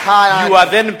 ayobonakala You ngaphakathi. are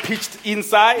then pitched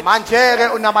inside Manje-ke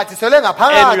unamathiselwe and you are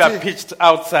ngaphakathi pitched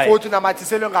outside. futhi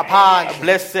unamathiselwe ngaphandle.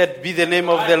 Blessed be the name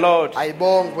of the Lord.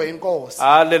 Ayibongwe inkosi.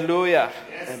 Hallelujah.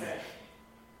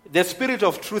 The spirit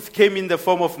of truth came in the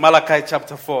form of Malachi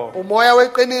chapter 4. Umoya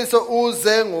weqiniso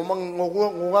uze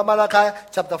ngokaMalaki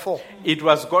chapter 4. It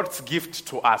was God's gift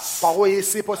to us.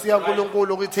 Kwakuyisipho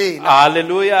sikaNkulunkulu kithina.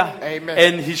 Hallelujah. Amen.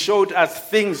 And he showed us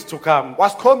things to come.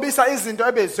 Wasikhombisa izinto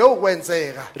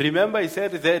ebezokwenzeka. Remember, he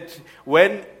said that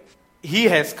when he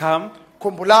has come,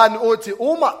 Khumbulani uthi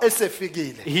uma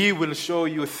esefikile he will show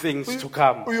you things to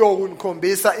come.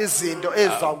 uyokunikhombisa izinto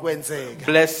ezakwenzeka.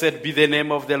 Blessed be the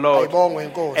name of the Lord. Ayibongwe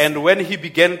inkosi. And when he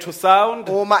began to sound,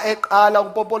 Uma eqala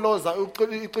ukupopoloza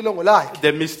icilongo lakhe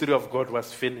the mystery of God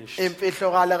was finished.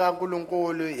 imfihlokala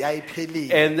kaNkulunkulu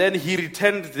yayiphelile. And then he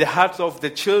returned the hearts of the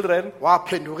children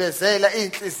Waphendukezela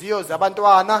inhliziyo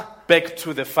zabantwana back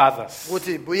to the fathers,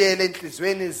 ukuthi buyele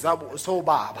enhlizweni zabo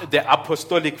sobaba. the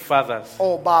apostolic fathers.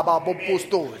 Obaba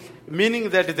bopostoli. Meaning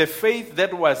that the faith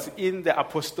that was in the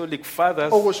apostolic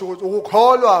fathers Okusho ukuthi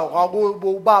ukukholwa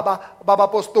kwakubaba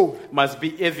babapostoli must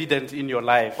be evident in your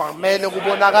life. kwamele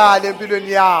kubonakale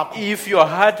empilweni yakho. If your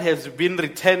heart has been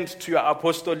returned to your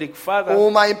apostolic fathers,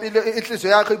 Uma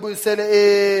inhliziyo yakho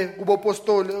ibuyisele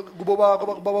kubopostoli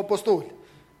kubabapostoli.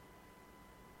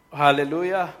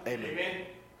 hallelujah,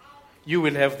 you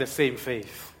will have the same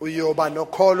faith. Uyoba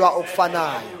nokholwa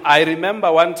okufanayo. I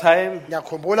remember one time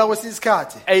Ngiyakhumbula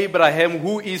kwesisikhathi Abraham,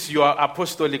 who is your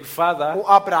apostolic father,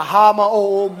 uAbrahama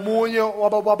omunye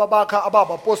wababa bakha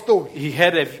abapostoli he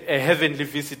had a heavenly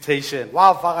visitation.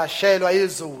 wavakashelwa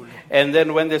izulu. And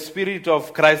then when the Spirit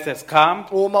of Christ has come,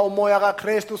 Uma umoya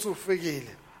kaKristu usufikile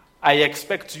I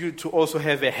expect you to also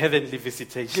have a heavenly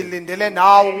visitation. ngilindele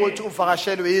nawe ukuthi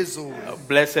uvakashelwe izulu.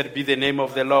 Blessed be the name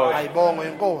of the Lord. Ayibongwe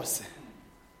inkosi.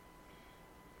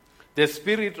 The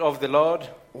Spirit of the Lord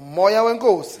Umoya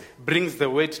wenkosi brings the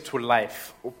word to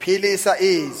life. uphilisa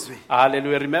izwi.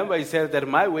 Hallelujah. Remember, he said that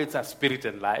my words are spirit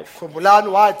and life. Khumbulani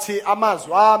wathi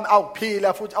amazwi ami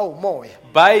awuphila futhi awumoya.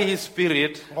 By his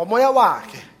Spirit, Ngomoya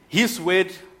wakhe his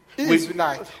word izwi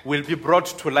lakhe will be brought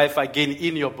to life again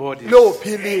in your body.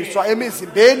 lophiliswa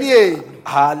emizimbeni yenu.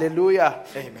 Hallelujah.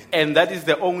 Amen. And that is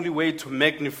the only way to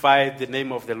magnify the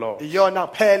name of the Lord. Iyona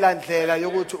kuphela ndlela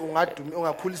yokuthi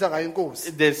ungakhulisa ngayo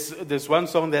inkosi. There's one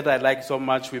song that I like so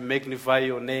much, we magnify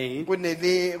your name.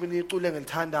 Kunicule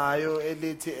engilithandayo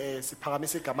elithi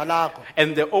siphakamisa igama lakho.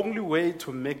 And the only way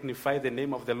to magnify the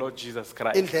name of the Lord Jesus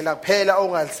Christ Indlela kuphela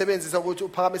ongalisebenzisa ukuthi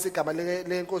uphakamise igama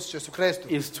lenkosi Jesu Kristu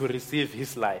is to receive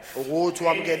his life. ukuthi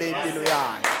wamukele impilo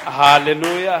yakhe.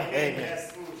 Hallelujah. Amen.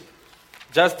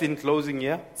 Just in closing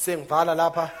here, Sengivala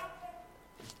lapha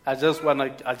I just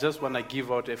wanna give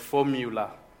out a formula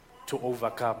to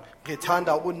overcome.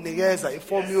 ngithanda ukunikeza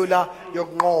iformula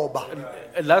yokunqoba.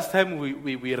 Last time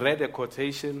we read a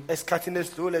quotation Esikhathini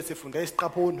esidlule sifunde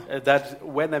isiqaphuno that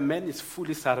when a man is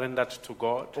fully surrendered to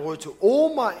God, ukuthi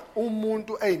uma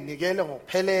umuntu eyinikele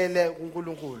ngokuphelele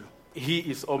kuNkulunkulu, he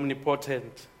is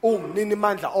omnipotent. ungumnini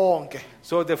mandla onke.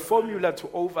 So the formula to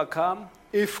overcome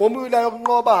Iformula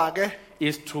yokunqoba ke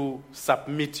is to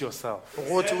submit yourself.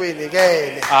 ukuthi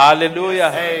uyinikele, Hallelujah.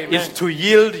 Amen. Is to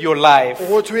yield your life.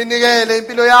 ukuthi uyinikele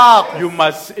impilo yakho.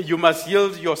 You must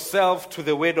yield yourself to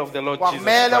the word of the Lord Jesus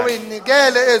Kwamela Christ.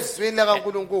 uyinikele ezwini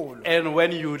likaNkulunkulu. And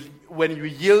when you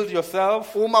yield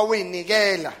yourself, Uma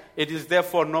uyinikela it is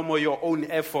therefore no more your own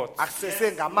efforts.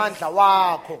 akusese ngamandla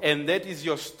wakho. And that is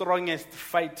your strongest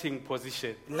fighting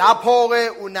position. Lapho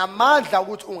ke unamandla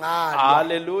ukuthi ungalwa.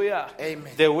 Hallelujah.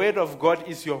 Amen. The word of God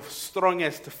is your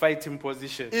strongest fighting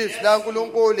position. Izwi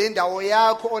laNkulunkulu indawo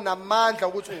yakho onamandla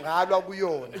ukuthi ungalwa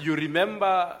kuyona. You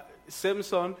remember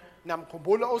Samson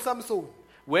Namkhumbula uSamson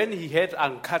when he had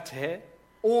uncut hair,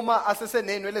 uma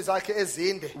asesenenwele zakhe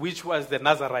ezinde, which was the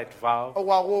Nazarite vow.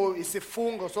 okwaku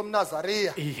isifungo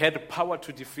somNazariya, He had power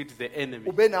to defeat the enemy.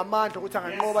 ube namandla ukuthi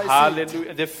anganqoba isitha.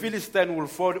 Hallelujah. The Philistine would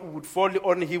fall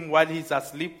on him while he's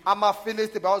asleep.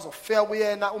 Amafilisti bazofika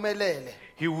kuyena umelele.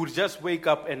 He would just wake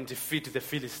up and defeat the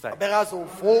Philistine.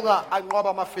 Bekazovuka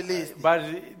anqoba amafilisti. But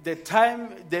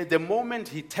the moment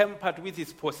he tampered with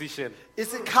his position,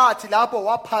 Isikhathi lapho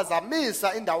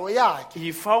waphazamisa indawo yakhe,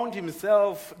 he found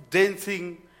himself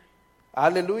dancing,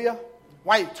 hallelujah,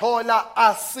 wayithola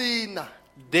asina,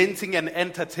 dancing and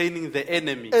entertaining the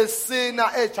enemy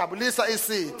esina ejabulisa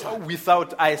isitha,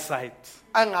 without eyesight.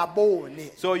 angaboni.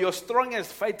 So your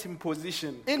strongest fighting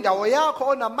position, Indawo yakho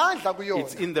onamandla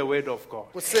it's kuyona in the word of God.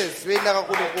 kusezwini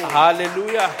likaNkulunkulu.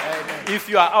 Hallelujah. If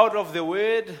you are out of the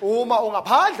word, Uma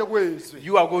ungaphandle kwezwi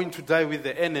you are going to die with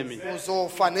the enemy.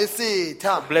 uzofa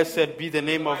nesitha. Blessed be the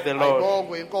name of the Lord.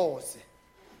 Ayibongwe inkosi.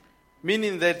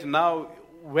 Meaning that now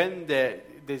when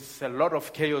there's a lot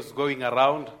of chaos going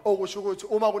around, Okusho ukuthi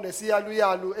uma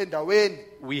kunesiyaluyalu endaweni,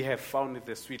 we have found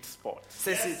the sweet spot.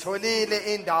 sesitholile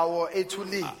indawo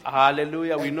ethulile.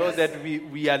 Hallelujah. We know that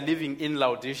we are living in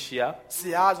Laodicea,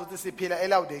 Siyazi ukuthi siphila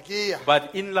eLaodikiya,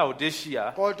 but in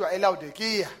Laodicea, kodwa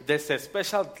eLaodikiya there's a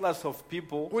special class of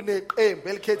people kuneqembu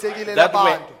elikhethekile that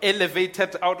were labantu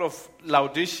elevated out of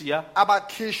Laodicea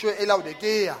abakhishwe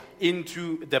eLaodikiya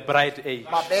into the bright age.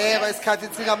 babekwa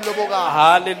esikhathini sikamlobokazi.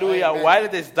 Hallelujah. While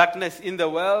there's darkness in the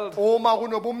world, Uma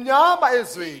kunobumnyama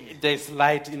ezweni, there's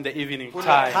light in the evening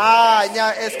time.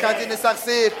 kukhanya esikhathini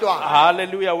sakusihlwa.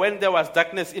 Hallelujah. When there was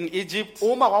darkness in Egypt,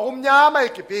 Uma kwakumnyama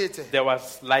eGibhithe, there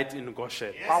was light in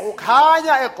Goshen.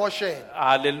 kwakukhanya eGosheni.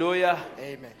 Hallelujah.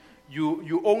 Amen.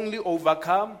 You only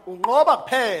overcome Unqoba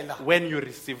kuphela when you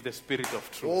receive the spirit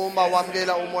of truth. uma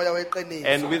wamkela umoya weqiniso.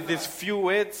 And with these few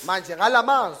words, Manje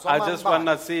ngalamazwi I just want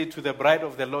ambalwa, to say to the bride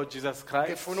of the Lord Jesus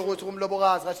Christ, ngifuna ukuthi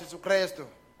kumlobokazi kaJesu Kristu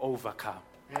overcome.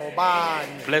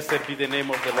 ngobani. Blessed be the name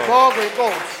of the Lord. Bonke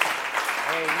inkosi.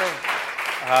 Amen.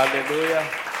 Hallelujah.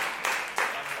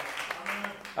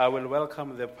 I will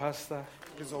welcome the pastor on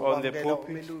the Ngizokwamukela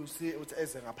pulpit umelusi uthi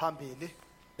eze ngaphambili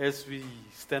as we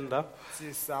stand up.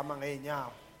 sisama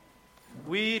ngeenyawo.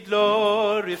 We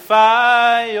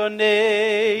glorify your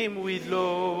name, we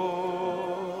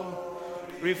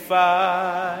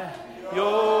glorify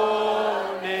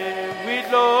your name, we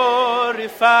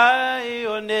glorify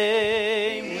your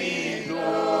name, we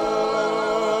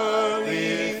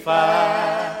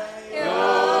glorify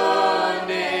your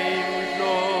name, we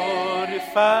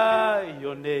glorify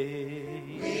your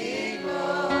name,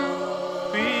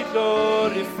 we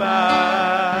glorify.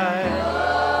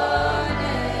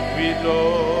 We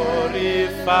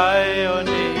glorify your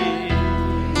name.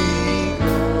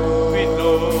 We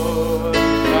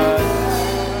glorify.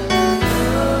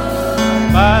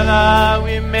 Father,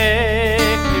 we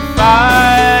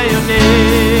magnify your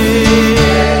name.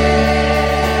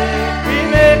 We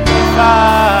magnify.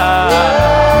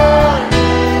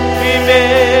 We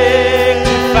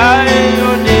magnify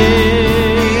your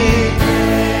name.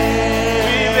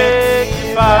 We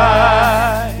magnify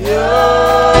your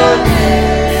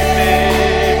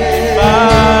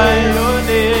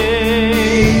name.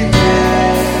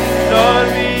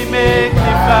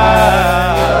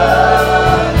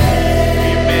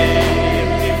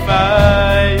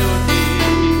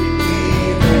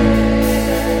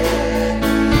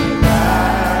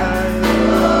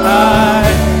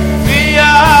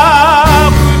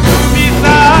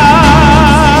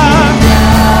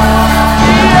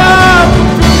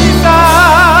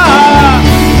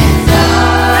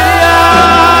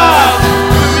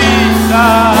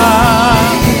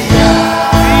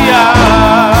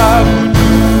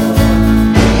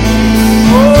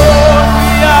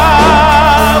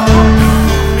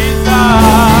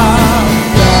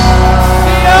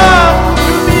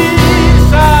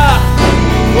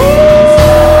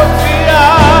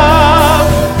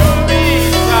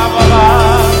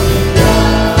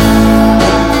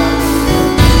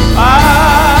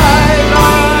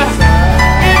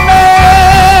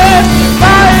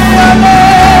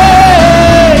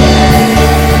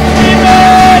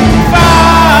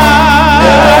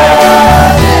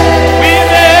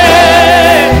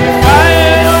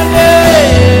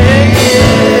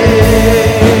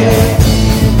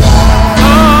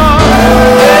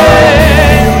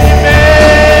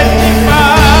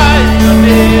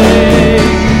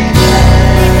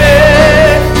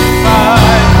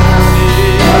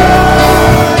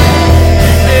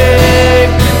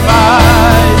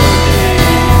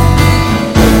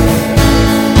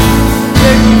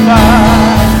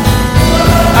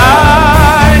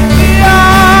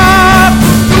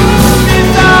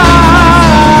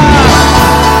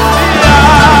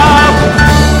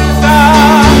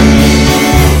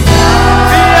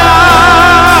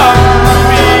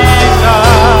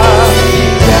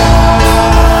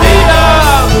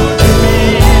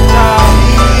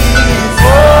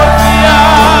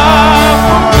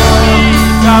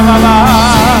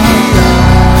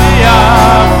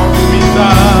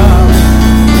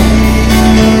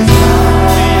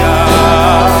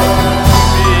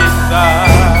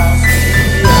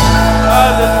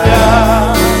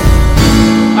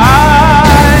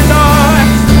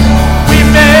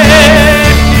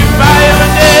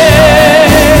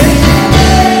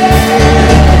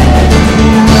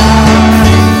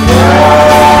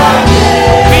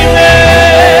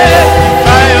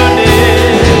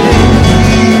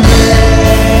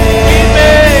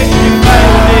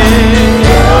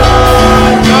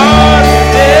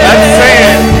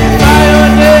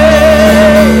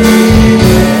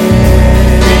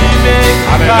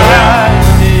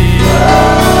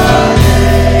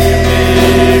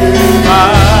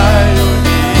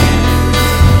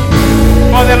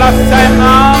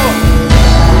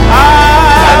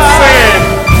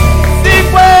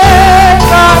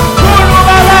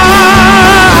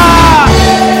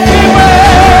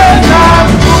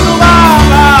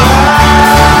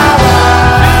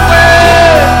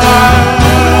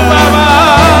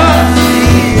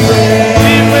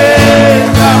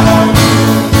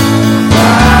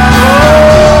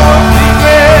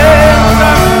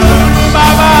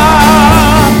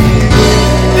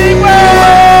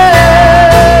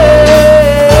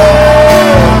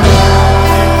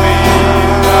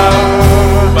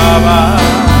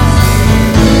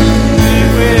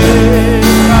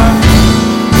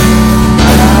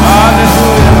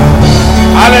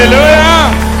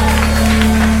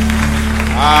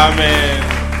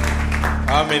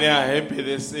 many are happy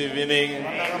this evening?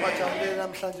 Abajabulele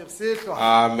namhlanje kusihlwa.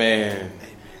 Amen.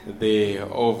 The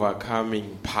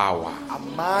overcoming power.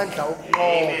 Amandla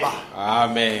okunqoba.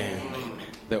 Amen.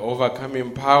 The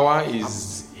overcoming power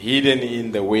is hidden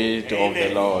in the word of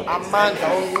the Lord. Amandla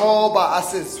okunqoba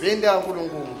asezweni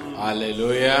kaNkulunkulu.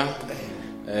 Hallelujah.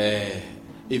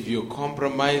 If you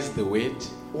compromise the word,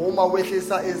 Uma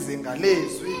wehlisa izinga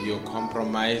lezwi, you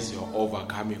compromise your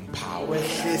overcoming power.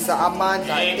 wehlisa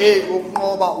amandla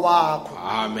okunqoba wakho.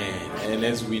 Amen. And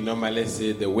as we normally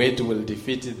say, the word will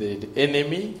defeat the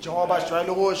enemy Njengoba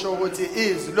sijwayele ukusho ukuthi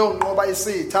izwi lokunqoba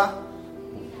isitha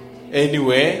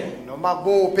anywhere, noma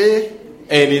kuphi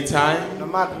anytime,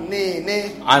 noma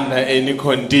kunini under any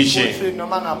condition. futhi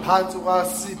noma ngaphansi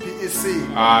kwasiphi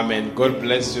isimo. Amen. God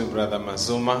bless you, Brother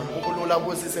Masuma. Unkulunkulu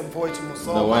abusise mfowethu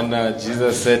The Musoma. one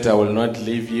Jesus said, I will not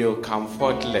leave you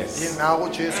comfortless. Ingakho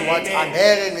uJesu wathi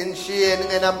angeke nginishiye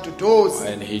ningenamduduzi.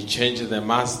 And he changed the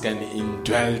mask and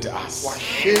indwelt us.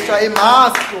 Washintsha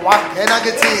imask wangena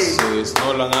kithina. So it's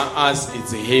no longer us,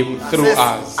 it's him through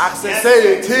us.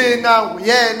 Akusesele thina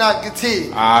nguyena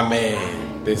kithina. Amen.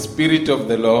 The Spirit of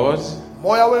the Lord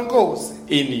Moya wenkosi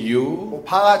in you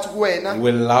uphakathi kuwena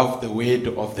will love the word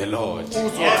of the Lord.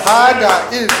 uzothanda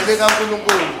izwi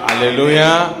likaNkulunkulu.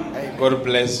 Hallelujah. God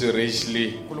bless you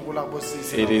richly. uNkulunkulu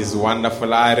akubusise. It is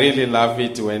wonderful. I really love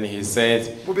it when he said,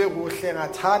 Kube kuhle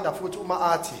ngathanda futhi uma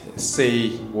athi say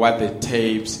what the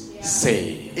tapes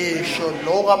say. isho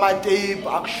lokho amateyipi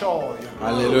akushoyo.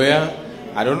 Hallelujah.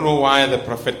 I don't know why the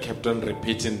prophet kept on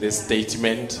repeating this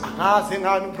statement. Ngazi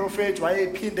ngani umprofeti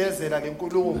wayephindezela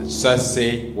lenkulumo. Just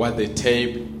say what the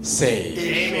tape say.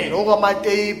 Isho lokho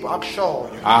amateyipi akushoyo.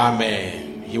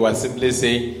 Amen. He was simply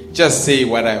saying, just say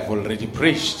what I've already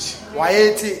preached.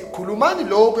 Wayethi khulumani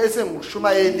lokho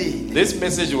esengikushumayelile. This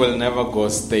message will never go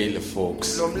stale,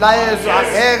 folks. Lo mlayezo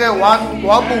angeke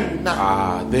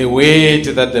wabuna. The word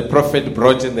that the prophet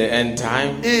brought in the end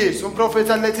time Izwi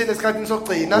umprofeti alethile esikhathini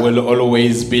sokugcina will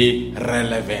always be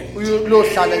relevant.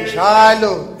 uyohlala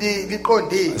njalo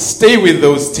liqondile. Stay with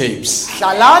those tapes.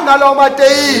 Hlalana lawo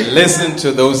mateyipi. Listen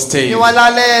to those tapes.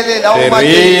 Niwalalele lawo There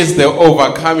mateyipi. is the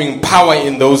overcoming power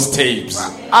in those tapes.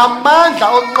 Amandla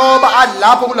okunqoba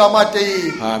alapho kulawo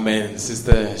mateyipi. Amen.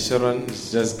 Sister Sharon,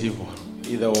 just give one.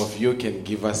 Either of you can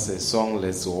give us a song.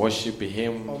 Let's worship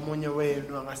him. Omunye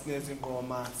wenu angasinikeza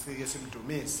ingoma sike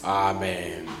simdumise.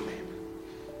 Amen.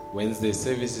 Wednesday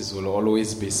services will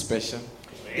always be special.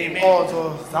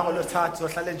 Inkonzo zangolwesithathu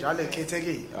zohlale njalo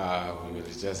ekhethekile. We will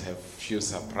just have few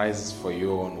surprises for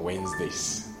you on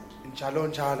Wednesdays. Njalo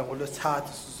njalo ngolwesithathu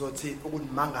sizothi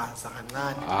ukunimangaza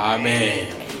kancane. Amen.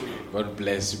 God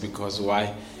bless you, because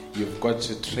why? You've got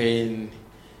to train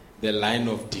the line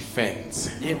of defense.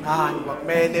 Yingani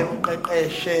kumele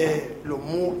uqeqeshe lo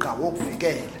mugqa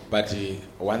wokuvikela. But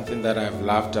one thing that I've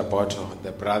loved about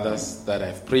the brothers that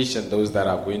I've preached and those that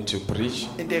are going to preach,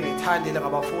 Into engithandile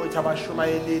ngabafowethu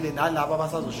abashumayelile nalabo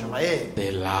abasazoshumayela.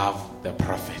 they love the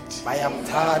prophet.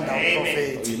 Bayamthanda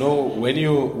uprofeti. You know,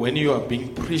 when you are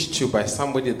being preached to by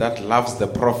somebody that loves the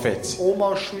prophet, Uma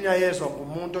ushunyayezwa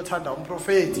ngumuntu othanda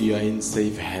umprofeti, you are in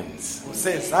safe hands.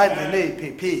 usezandleni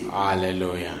eziphephile.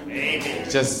 Hallelujah.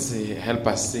 Just help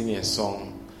us sing a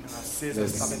song. Ngasiza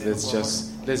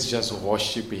sihlabelele Let's just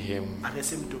worship him ake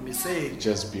simdumiseni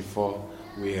just before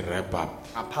we wrap up.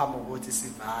 ngaphambi kokuthi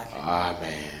sivale.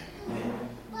 Amen.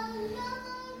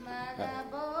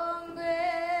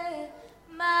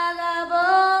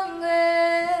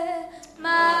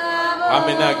 How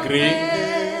many agree?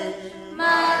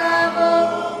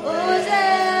 Magabongwe,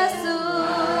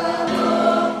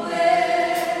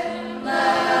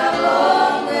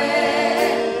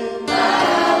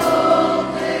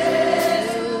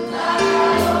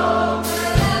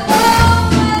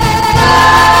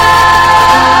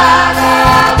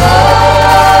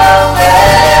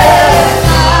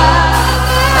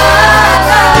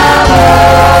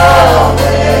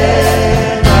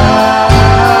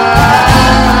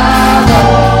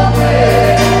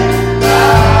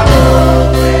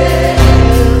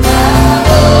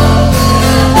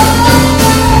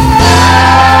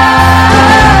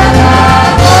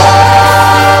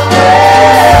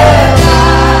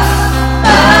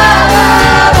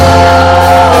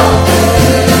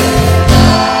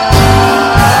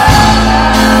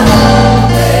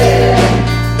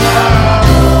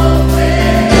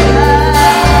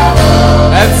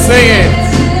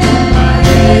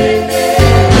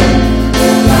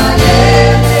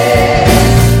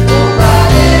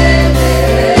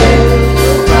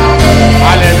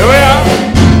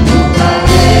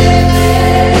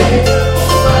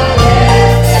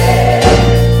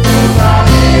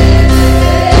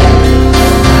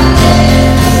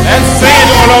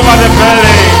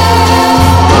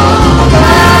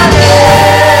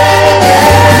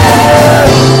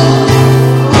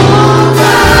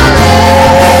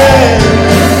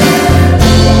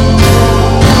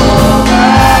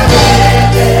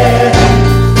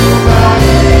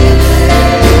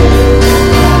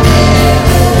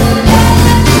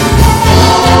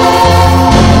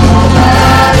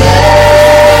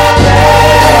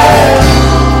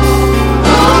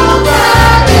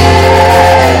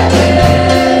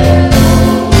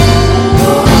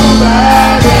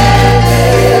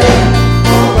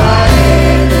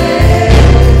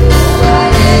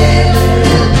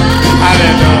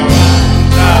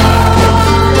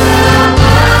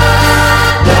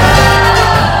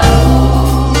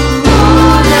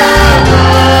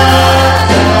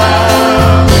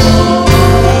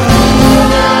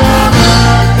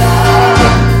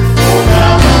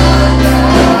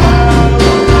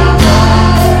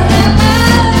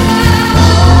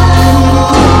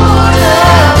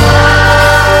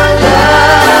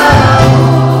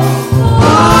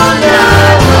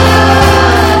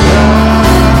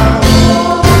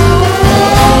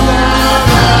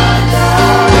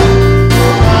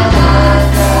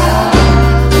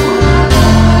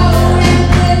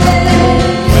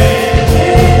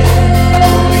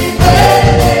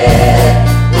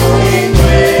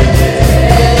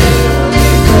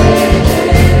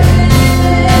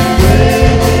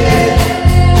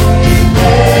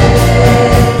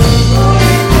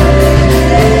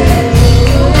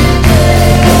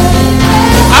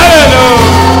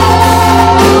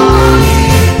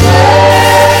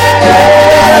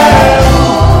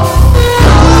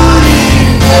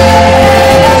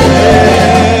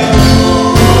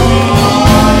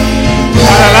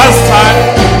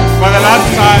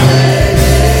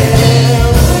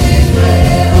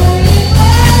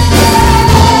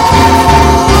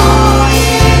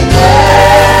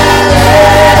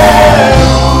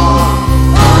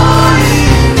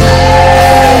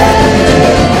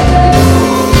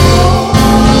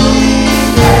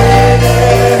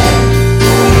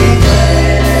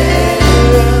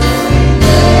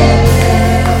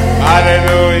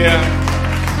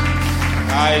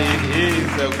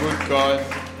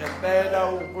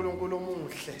 uNkulunkulu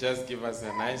omuhle. Just give us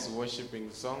a nice worshiping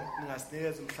song.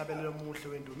 Ningasinikeza umhlabelelo omuhle Brother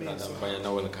wendumiso.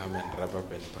 Mbanyana will come and wrap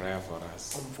up in prayer for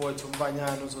us. Umfowethu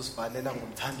uMbanyana uzosivalela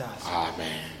ngomthandazo.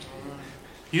 Amen.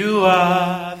 You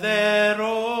are the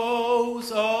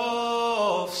rose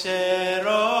of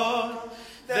Sharon,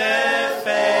 the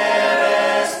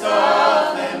fairest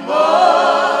of them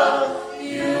all.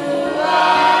 You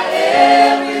are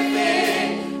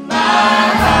everything my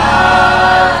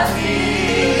heart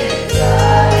needs.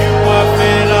 You are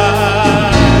fairer,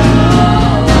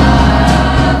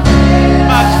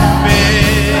 much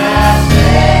fairer,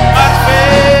 much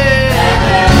fairer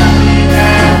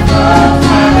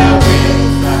than the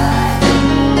wind.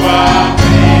 You are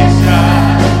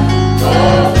precious,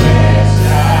 oh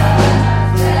precious.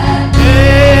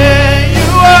 Hey, you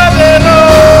are the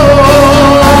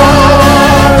Lord,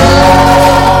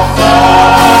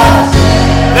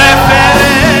 the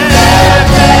fairest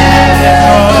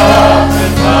of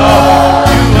them all.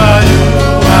 You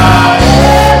are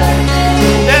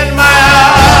in my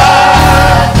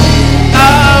heart.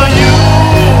 Now you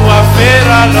are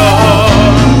fairer,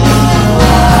 Lord.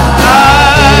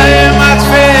 I am at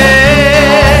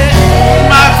faith,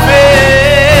 my faith.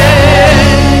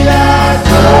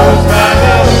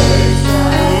 Father,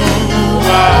 you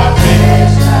are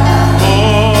precious,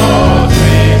 oh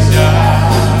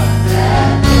precious.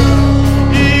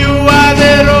 You are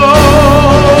the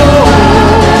rose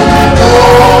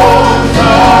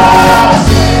of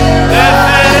the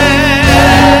fairest.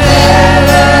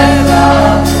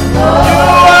 You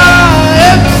are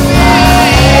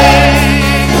everything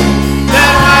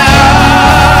that my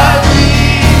heart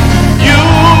needs. You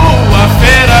are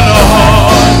fairer,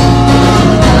 Lord.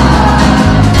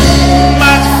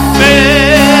 Much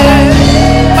faith,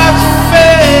 much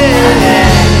faith.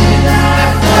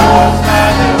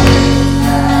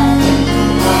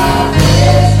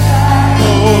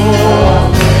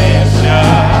 Oh,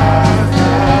 precious.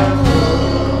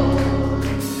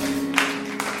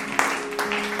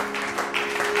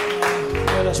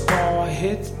 Let us bow our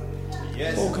head.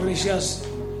 Oh, gracious,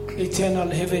 eternal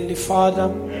Heavenly Father,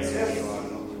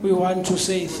 we want to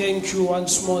say thank you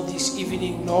once more this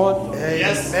evening, Lord,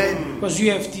 Amen. because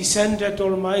you have descended,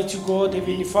 Almighty God,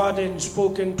 Heavenly Father, and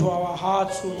spoken to our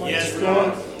hearts, Almighty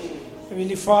God.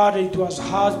 Heavenly Father, it was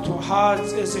heart to heart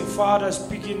as a father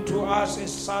speaking to us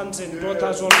as sons and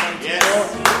daughters, Almighty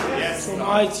God. So,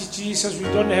 Almighty Jesus, we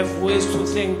don't have ways to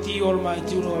thank Thee,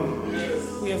 Almighty Lord.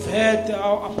 We have heard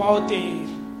about the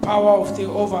power of the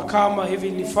overcomer,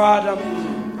 Heavenly Father,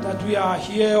 that we are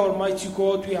here, Almighty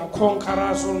God, we are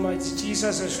conquerors, Almighty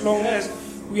Jesus, as long as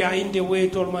we are in the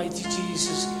Word, Almighty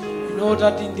Jesus. We know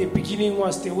that in the beginning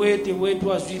was the Word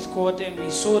was with God, and we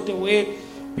saw the Word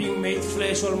being made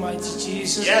flesh, Almighty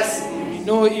Jesus. We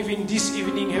know even this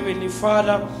evening, Heavenly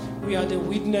Father, we are the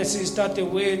witnesses that the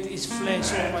Word is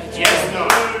flesh, Almighty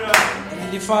God.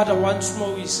 Heavenly Father, once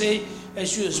more we say,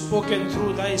 as you have spoken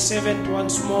through thy servant,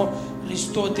 once more,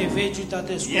 restore the virtue that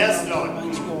has gone out,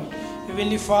 Almighty God.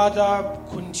 Heavenly Father,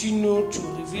 continue to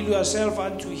reveal yourself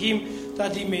unto him,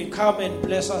 that he may come and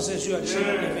bless us as your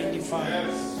children, Heavenly Father.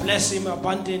 Bless him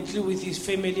abundantly with his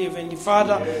family, Heavenly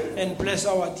Father, and bless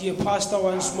our dear pastor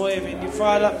once more, Heavenly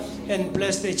Father, and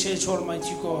bless the church,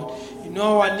 Almighty God. You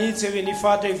know our needs, Heavenly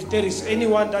Father. If there is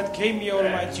anyone that came here,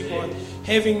 Almighty God,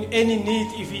 having any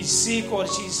need, if he's sick or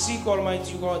she's sick,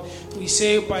 Almighty God, we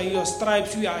say by your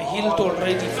stripes we are healed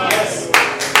already, Father.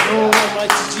 No,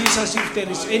 Almighty Jesus, if there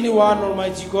is anyone,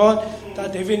 Almighty God,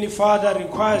 that Heavenly Father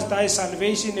requires thy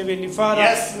salvation, Heavenly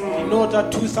Father. We know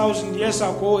that 2,000 years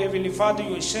ago, Heavenly Father,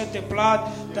 you shed the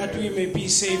blood that we may be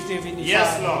saved, Heavenly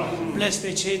Father. Lord. Bless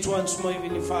the church once more,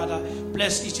 Heavenly Father.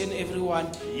 Bless each and every one.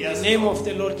 In the name of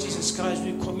the Lord Jesus Christ,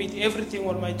 we commit everything,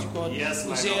 Almighty God.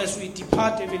 We say as we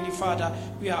depart, Heavenly Father,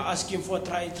 we are asking for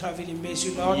traveling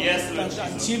mercy, Lord.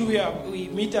 That until we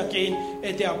meet again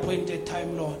at the appointed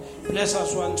time, Lord. Bless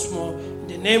us once more. In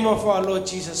the name of our Lord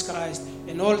Jesus Christ.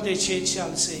 And all the church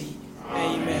shall say,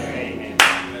 Amen.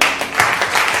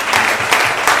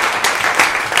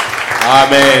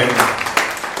 Amen.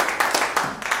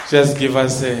 Just give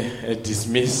us a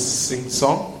dismissing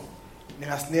song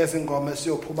Ningasinikeza ingoma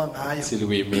esiyophuma ngayo. till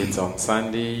we meet on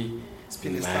Sunday,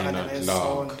 Siphinde 9 sihlangane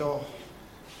o'clock. nesonto.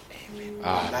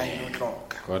 Amen. 9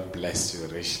 o'clock. God bless you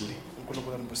richly.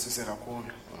 uNkulunkulu anibusise kakhulu.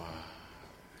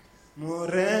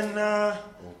 Morena,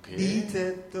 Okay.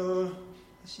 diteto.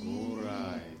 All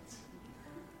right.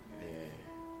 Yeah.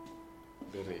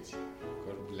 Be ready.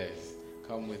 God bless.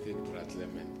 Come with it, Brother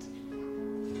Clement.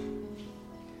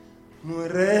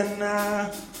 Morena,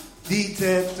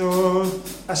 diteto.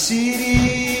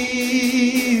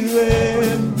 Asiriwe.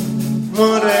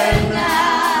 Morena.